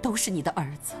程辉都是你的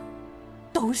儿子，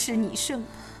都是你生的。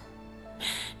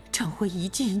程辉一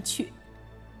进去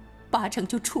，8成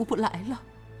就出不来了。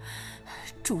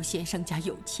朱先生家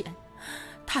有钱，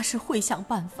他是会想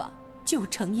办法救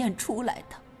程燕出来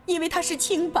的，因为他是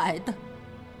清白的。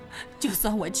就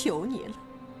算我求你了，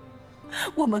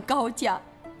我们高家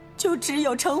就只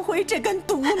有程辉这根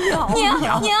独苗。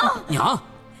娘，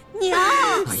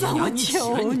算我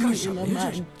求你了，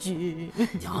曼君。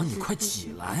娘，你快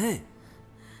起来。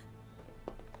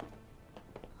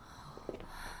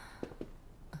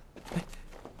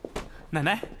奶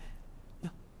奶，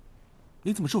呀，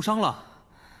你怎么受伤了？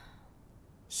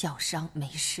小伤，没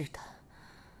事的。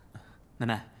奶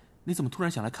奶，你怎么突然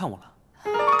想来看我了？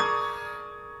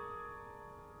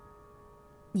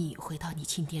你回到你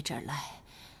亲爹这儿来，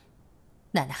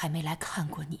奶奶还没来看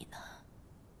过你呢。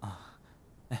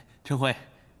陈辉，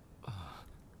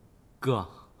哥，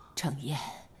程燕，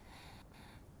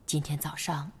今天早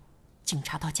上警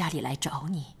察到家里来找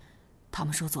你，他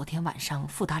们说昨天晚上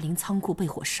傅达林仓库被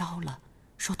火烧了，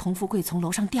说童富贵从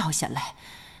楼上掉下来，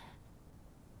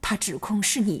他指控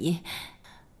是你，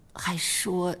还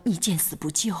说你见死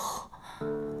不救。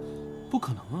不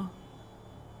可能啊！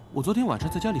我昨天晚上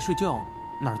在家里睡觉，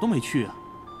哪儿都没去啊。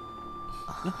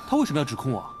他为什么要指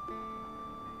控我？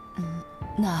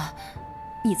那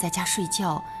你在家睡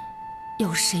觉，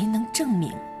有谁能证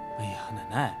明？哎呀，奶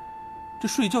奶，这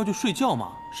睡觉就睡觉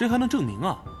嘛，谁还能证明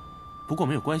啊？不过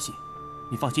没有关系，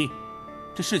你放心，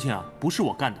这事情啊不是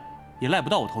我干的，也赖不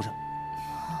到我头上。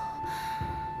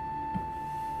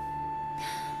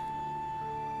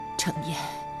程燕，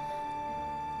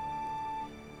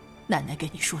奶奶跟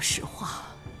你说实话，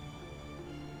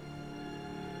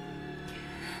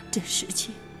这事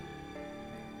情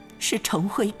是程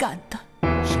辉干的。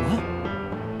什么？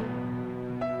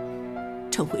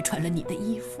程辉穿了你的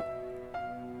衣服，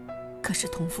可是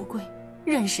童富贵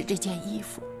认识这件衣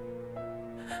服，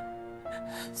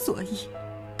所以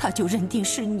他就认定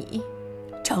是你。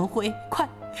程辉，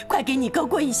快给你哥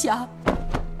跪下！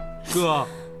哥，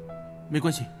没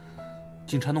关系，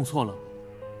警察弄错了，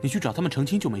你去找他们澄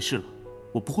清就没事了，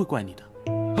我不会怪你的。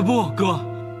不，哥，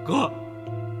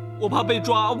我怕被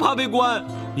抓，我怕被关。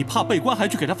你怕被关还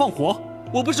去给他放火？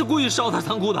我不是故意烧他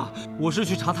仓库的，我是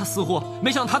去查他私货，没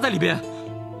想到他在里边，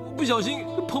我不小心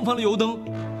碰翻了油灯，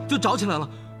就着起来了。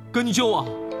哥，你救我！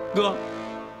哥，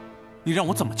你让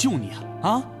我怎么救你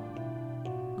啊？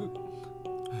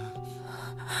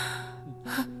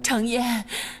程燕，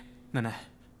奶奶，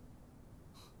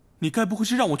你该不会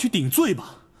是让我去顶罪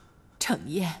吧？程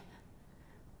燕，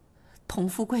童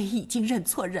富贵已经认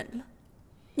错人了，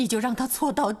你就让他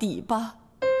错到底吧。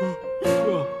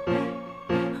哥，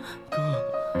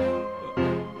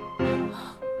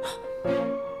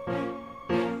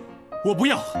我不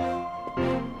要。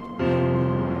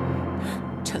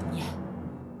程燕，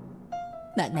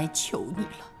奶奶求你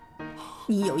了，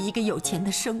你有一个有钱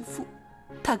的生父，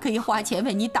他可以花钱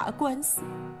为你打官司，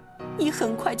你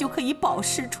很快就可以保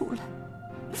释出来，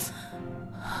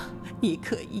你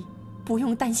可以不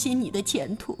用担心你的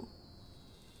前途。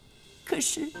可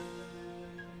是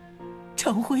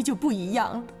程辉就不一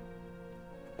样了。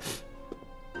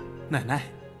奶奶，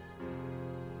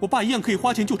我爸一样可以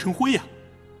花钱救程辉呀，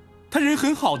他人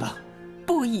很好的。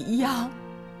不一样，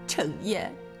程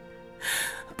燕，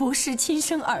不是亲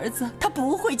生儿子，他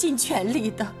不会尽全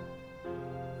力的。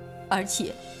而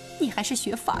且你还是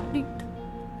学法律的，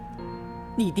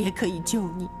你爹可以救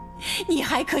你，你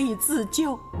还可以自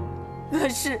救。可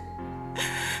是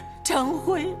程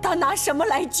辉他拿什么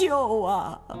来救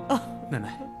啊？奶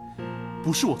奶，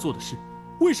不是我做的事，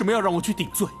为什么要让我去顶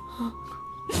罪？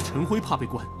程辉怕被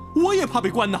关，我也怕被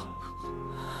关呐，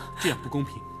这样不公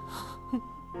平。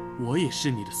我也是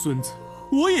你的孙子，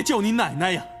我也叫你奶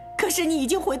奶呀。可是你已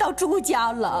经回到朱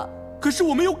家了。可是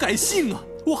我没有改姓啊，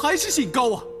我还是姓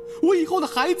高啊，我以后的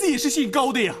孩子也是姓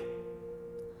高的呀。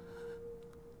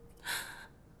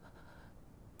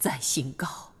再姓高，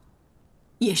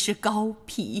也是高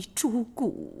皮猪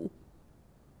骨，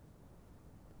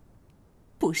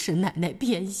不是奶奶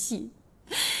偏心。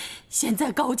现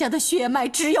在高家的血脉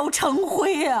只有程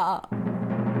辉啊。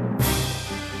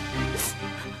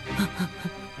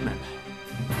奶奶，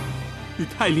你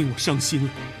太令我伤心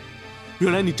了。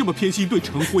原来你这么偏心对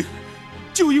程辉，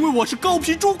就因为我是高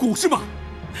皮猪骨是吗？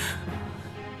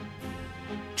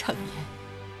程燕，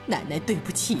奶奶对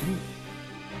不起你，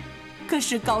可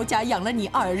是高家养了你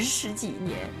20几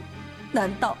年，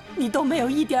难道你都没有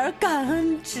一点感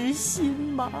恩之心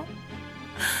吗？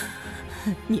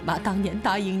你妈当年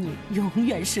答应你永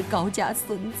远是高家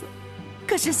孙子，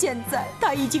可是现在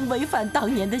她已经违反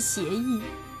当年的协议，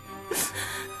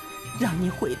让你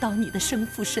回到你的生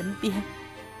父身边。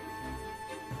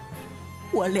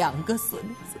我2个孙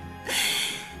子，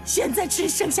现在只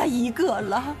剩下1个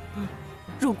了。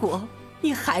如果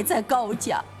你还在高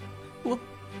家，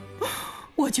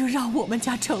我就让我们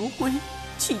家成辉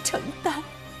去承担。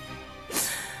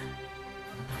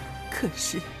可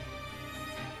是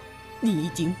你已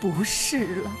经不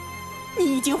是了，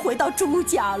你已经回到朱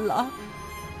家了。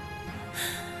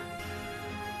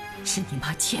是你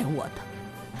妈欠我的，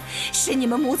是你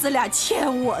们母子俩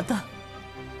欠我的。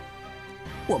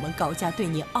我们高家对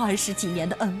你20几年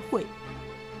的恩惠，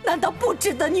难道不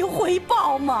值得你回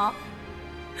报吗？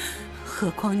何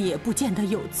况你也不见得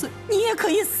有罪，你也可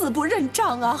以死不认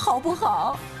账啊，好不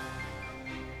好？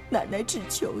奶奶只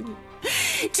求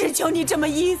你这么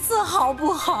一次，好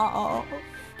不好？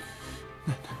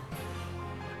奶奶，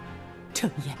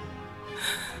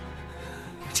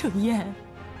程燕，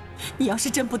你要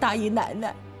是真不答应奶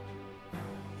奶，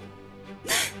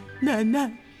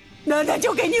奶奶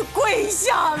就给你跪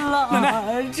下了。奶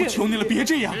奶，我求你了，别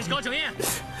这样。谁是高程燕？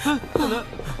奶奶，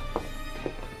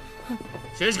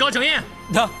谁是高程燕？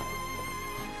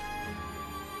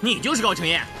你就是高程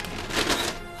燕。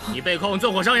你被控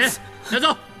纵火伤人，拿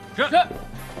走。是。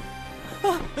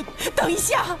等一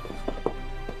下，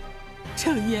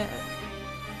程燕，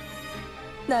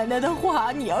奶奶的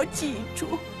话你要记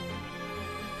住。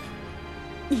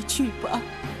你去吧，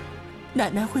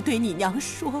奶奶会对你娘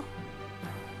说。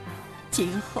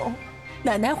今后，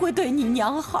奶奶会对你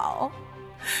娘好，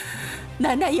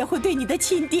奶奶也会对你的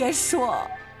亲爹说，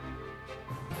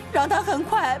让他很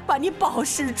快把你保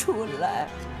释出来。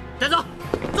带走，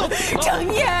走。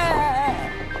程燕。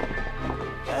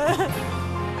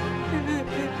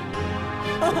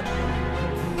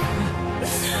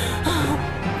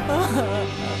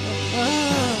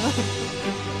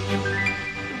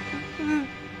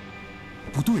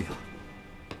不对啊，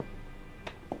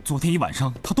昨天一晚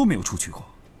上他都没有出去过。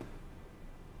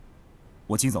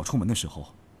我今早出门的时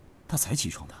候，他才起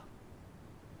床的。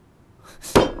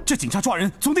这警察抓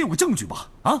人总得有个证据吧？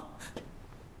啊，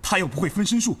他又不会分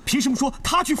身术，凭什么说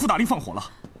他去傅大林放火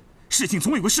了？事情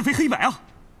总有个是非黑白啊！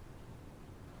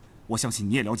我相信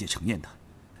你也了解程燕的，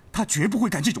他绝不会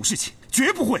干这种事情，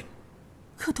绝不会。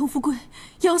可童富贵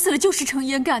咬死了就是程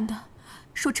燕干的，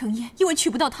说程燕因为娶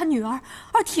不到他女儿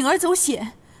而铤而走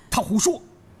险。他胡说，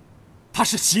他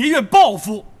是挟怨报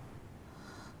复。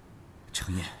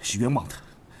程燕是冤枉的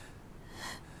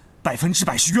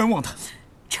，100%是冤枉的。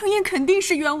程燕肯定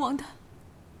是冤枉的，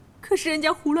可是人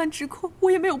家胡乱指控，我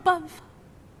也没有办法。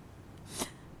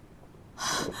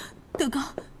德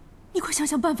刚，你快想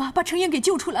想办法把程燕给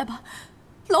救出来吧，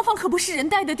牢房可不是人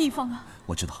待的地方啊。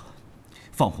我知道，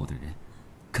放火的人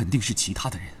肯定是其他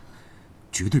的人，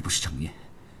绝对不是程燕。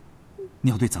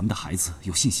你要对咱们的孩子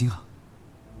有信心啊。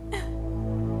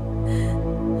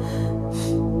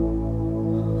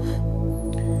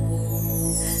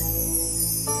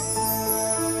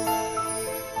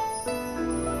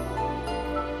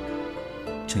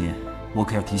程燕，我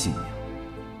可要提醒你，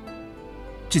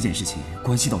这件事情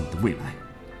关系到你的未来，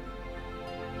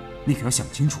你可要想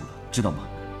清楚了，知道吗？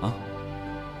啊？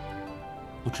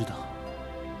我知道。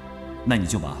那你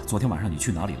就把昨天晚上你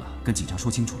去哪里了跟警察说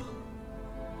清楚了。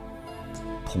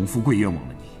童富贵冤枉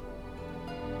了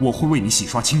你，我会为你洗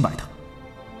刷清白的。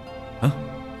嗯？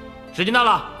时间到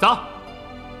了，走，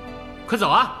快走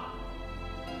啊！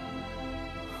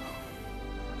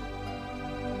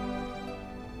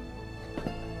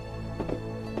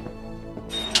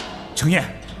程燕，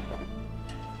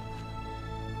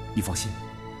你放心，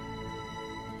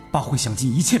爸会想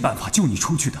尽一切办法救你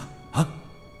出去的啊！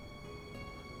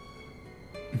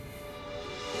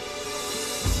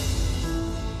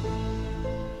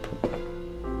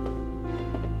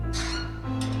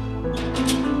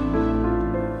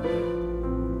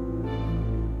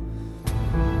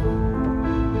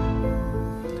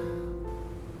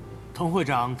童会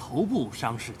长头部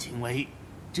伤势轻微，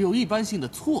只有一般性的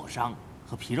挫伤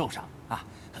和皮肉伤啊，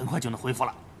很快就能恢复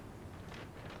了。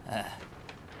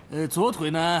左腿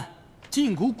呢，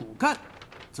胫骨骨干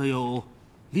则有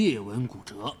裂纹骨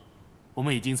折，我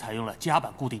们已经采用了夹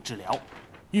板固定治疗，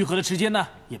愈合的时间呢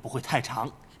也不会太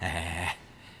长。哎，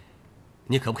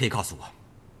你可不可以告诉我，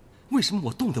为什么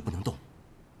我动都不能动？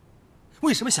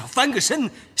为什么想翻个身、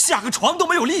下个床都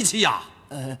没有力气呀？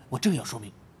我正要说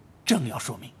明，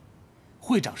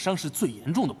会长伤势最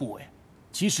严重的部位，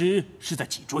其实是在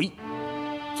脊椎。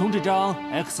从这张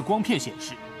X 光片显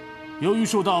示，由于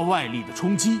受到外力的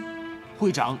冲击，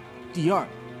会长第2、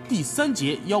第3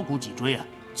节腰骨脊椎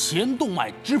前动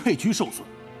脉支配区受损，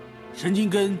神经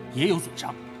根也有损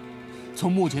伤。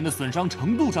从目前的损伤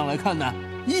程度上来看呢，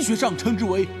医学上称之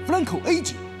为 Franco A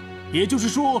级，也就是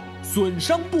说损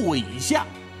伤部位以下，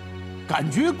感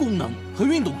觉功能和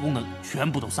运动功能全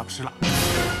部都丧失了。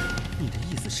你的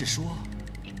意思是说，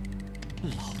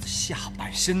老子下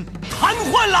半身瘫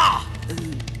痪了？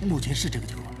目前是这个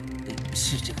情况，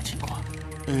是这个情况。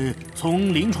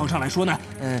从临床上来说呢，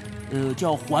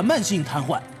叫缓慢性瘫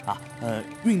痪啊，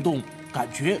运动、感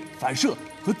觉、反射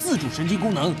和自主神经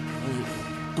功能，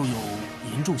都有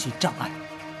严重性障碍。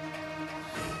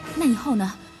那以后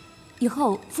呢？以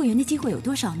后复原的机会有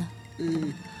多少呢？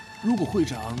如果会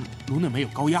长颅内没有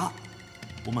高压，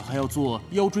我们还要做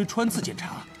腰椎穿刺检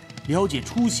查，了解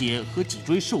出血和脊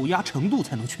椎受压程度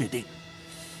才能确定。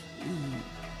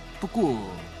不过，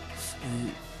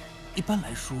一般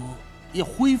来说，要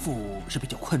恢复是比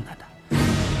较困难的。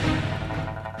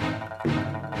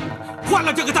换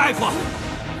了这个大夫，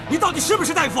你到底是不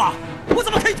是大夫啊？我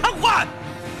怎么可以瘫痪？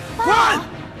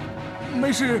滚！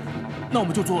没事，那我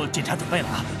们就做检查准备了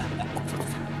啊。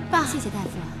爸，谢谢大夫。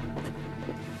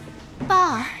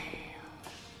爸，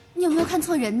你有没有看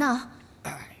错人呢？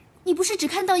你不是只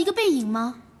看到一个背影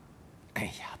吗？哎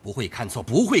呀，不会看错，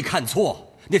不会看错。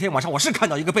那天晚上我是看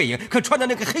到一个背影，可穿的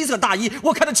那个黑色大衣，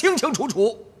我看得清清楚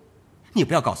楚。你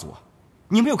不要告诉我，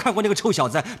你没有看过那个臭小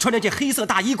子穿那件黑色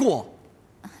大衣过？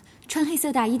穿黑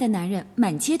色大衣的男人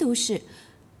满街都是，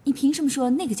你凭什么说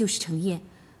那个就是程烨？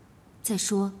再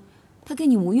说，他跟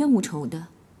你无冤无仇的，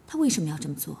他为什么要这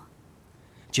么做？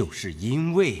就是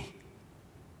因为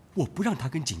我不让他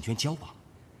跟景娟交往，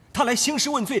他来兴师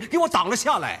问罪，给我挡了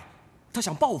下来。他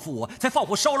想报复我，才放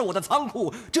火烧了我的仓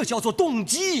库，这叫做动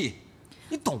机，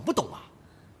你懂不懂啊？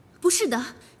不是的，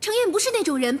程烨不是那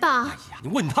种人吧？哎呀，你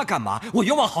问他干嘛？我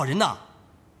冤枉好人呐！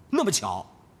那么巧，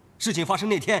事情发生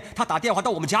那天，他打电话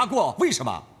到我们家过，为什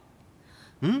么？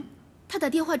他打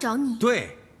电话找你？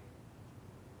对，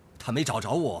他没找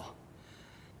着我。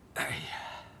哎呀，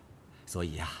所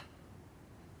以啊，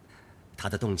他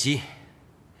的动机，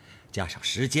加上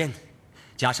时间，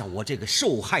加上我这个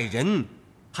受害人，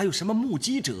还有什么目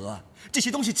击者，这些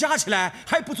东西加起来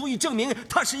还不足以证明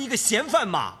他是一个嫌犯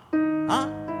吗？啊？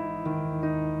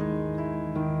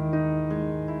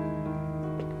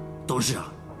董事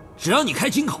长，只要你开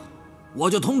金口，我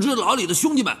就通知牢里的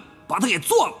兄弟们把他给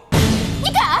做了。你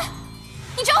敢？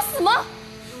你找死吗？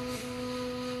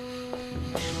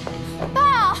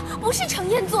爸，不是程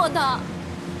烨做的。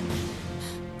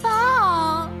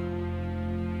爸，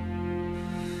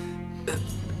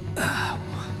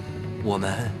我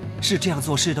们是这样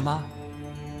做事的吗？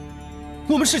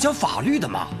我们是讲法律的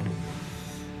吗？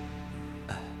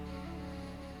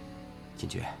金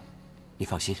爵，你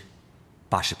放心，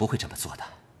爸是不会这么做的。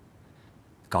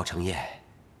高程烨，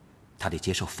他得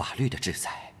接受法律的制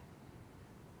裁，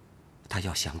他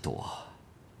要想躲，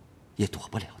也躲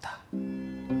不了的。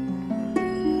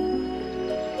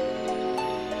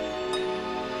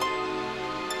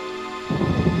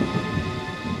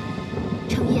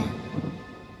程烨，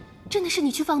真的是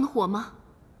你去放的火吗？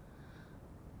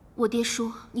我爹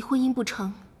说你婚姻不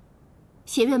成，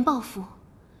挟怨报复，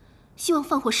希望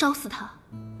放火烧死他。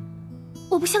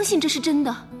我不相信这是真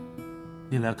的。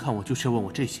你来看我就是要问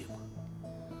我这些吗？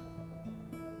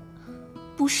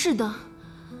不是的。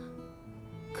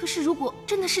可是如果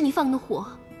真的是你放的火，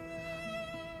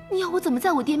你要我怎么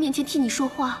在我爹面前替你说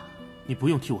话？你不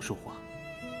用替我说话。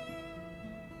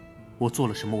我做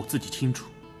了什么我自己清楚。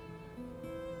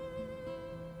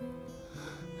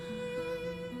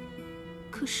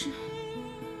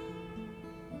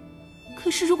可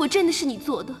是如果真的是你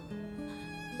做的，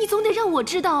你总得让我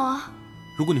知道啊。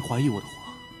如果你怀疑我的话，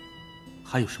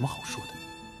还有什么好说的？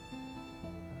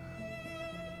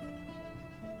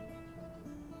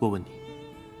我问你，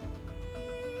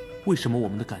为什么我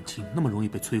们的感情那么容易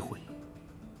被摧毁？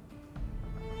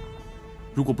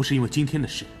如果不是因为今天的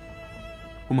事，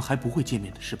我们还不会见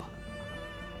面的，是吧？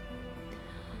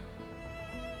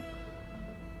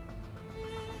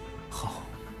好，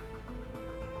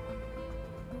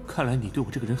看来你对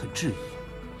我这个人很质疑。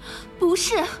不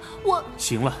是，我……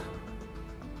行了，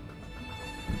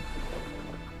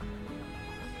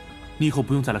你以后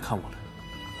不用再来看我了。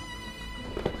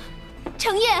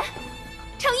程烨，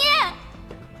程烨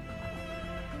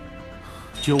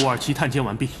，9527探监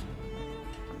完毕。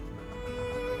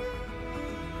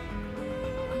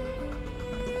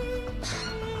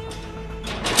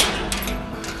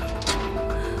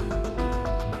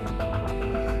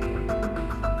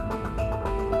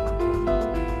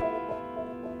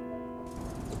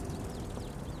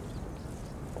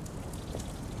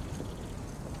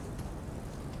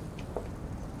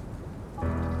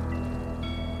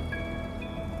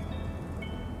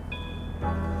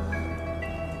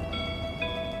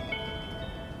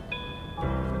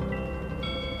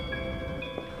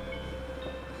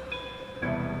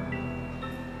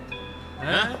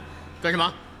干什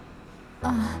么？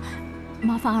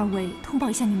麻烦二位通报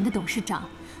一下你们的董事长，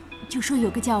就说有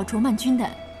个叫卓曼君的，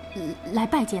来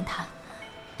拜见他。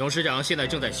董事长现在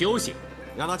正在休息，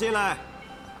让他进来。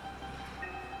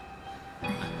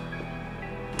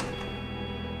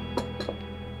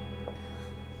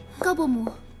高伯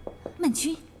母，曼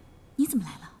君，你怎么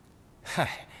来了？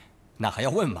嗨，那还要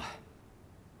问吗？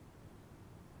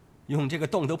用这个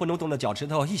动都不能动的脚趾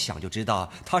头，一想就知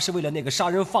道他是为了那个杀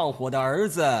人放火的儿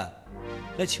子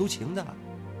来求情的。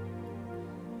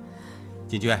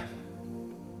金娟，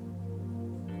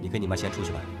你跟你妈先出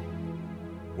去吧，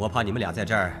我怕你们俩在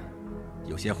这儿，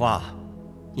有些话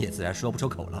也自然说不出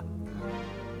口了。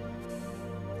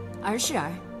儿是儿，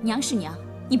娘是娘，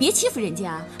你别欺负人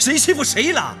家啊！谁欺负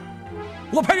谁了？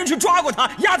我派人去抓过他，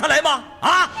押他来吗？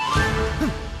啊！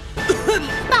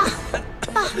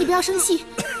爸，你不要生气，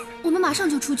我们马上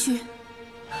就出去。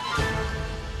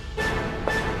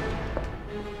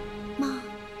妈，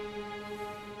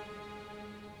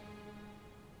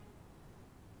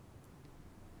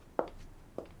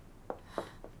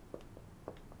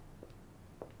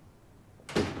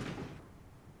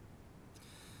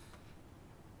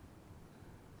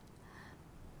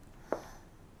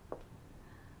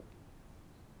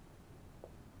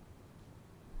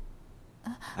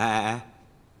哎，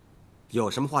有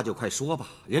什么话就快说吧，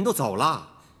人都走了。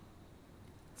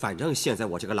反正现在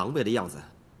我这个狼狈的样子，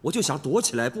我就想躲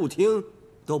起来不听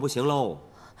都不行喽。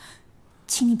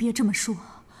请你别这么说。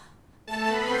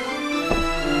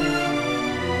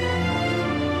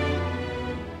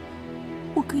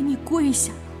我给你跪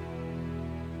下了。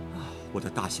我的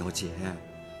大小姐，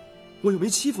我又没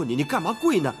欺负你，你干嘛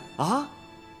跪呢？啊！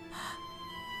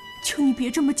求你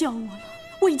别这么叫我了，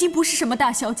我已经不是什么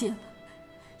大小姐了，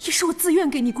也是我自愿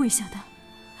给你跪下的。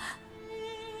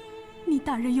你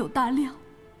大人有大量，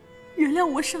原谅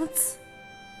我上次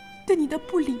对你的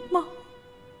不礼貌。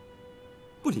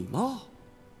不礼貌？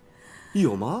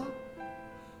有吗？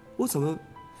我怎么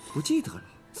不记得了？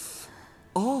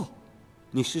哦，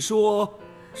你是说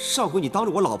上回你当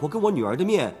着我老婆跟我女儿的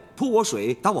面泼我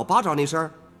水、打我巴掌那事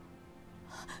儿？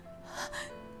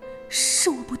是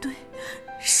我不对，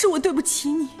是我对不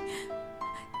起你。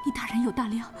你大人有大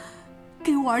量，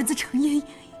给我儿子程烨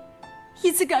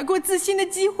一次改过自新的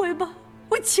机会吧，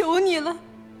我求你了，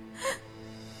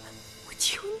我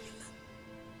求你了。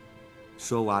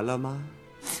说完了吗？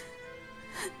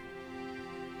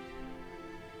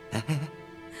哎，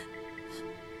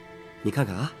你看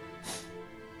看啊，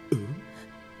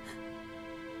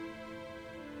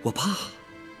我怕。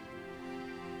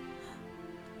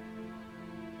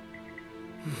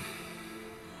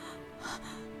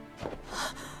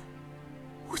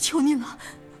我求你了，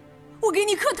我给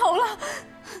你磕头了。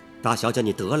大小姐，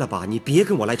你得了吧，你别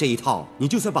跟我来这一套。你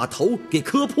就算把头给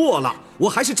磕破了，我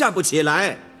还是站不起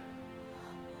来。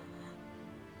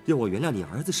要我原谅你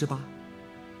儿子是吧？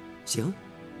行，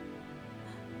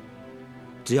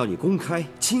只要你公开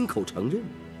亲口承认，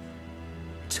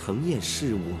程砚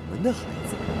是我们的孩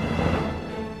子，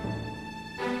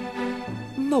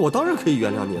那我当然可以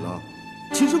原谅你了，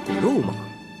亲生骨肉嘛。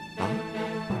啊，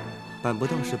办不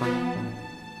到是吧？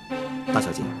大小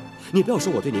姐，你不要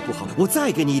说我对你不好，我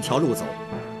再给你一条路走。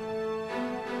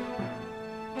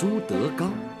朱德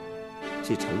刚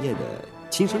是程砚的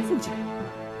亲生父亲，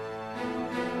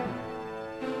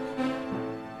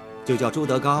就叫朱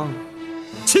德刚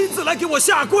亲自来给我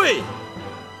下跪，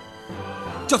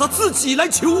叫他自己来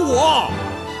求我。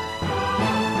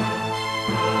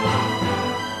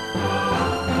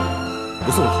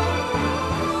不送了。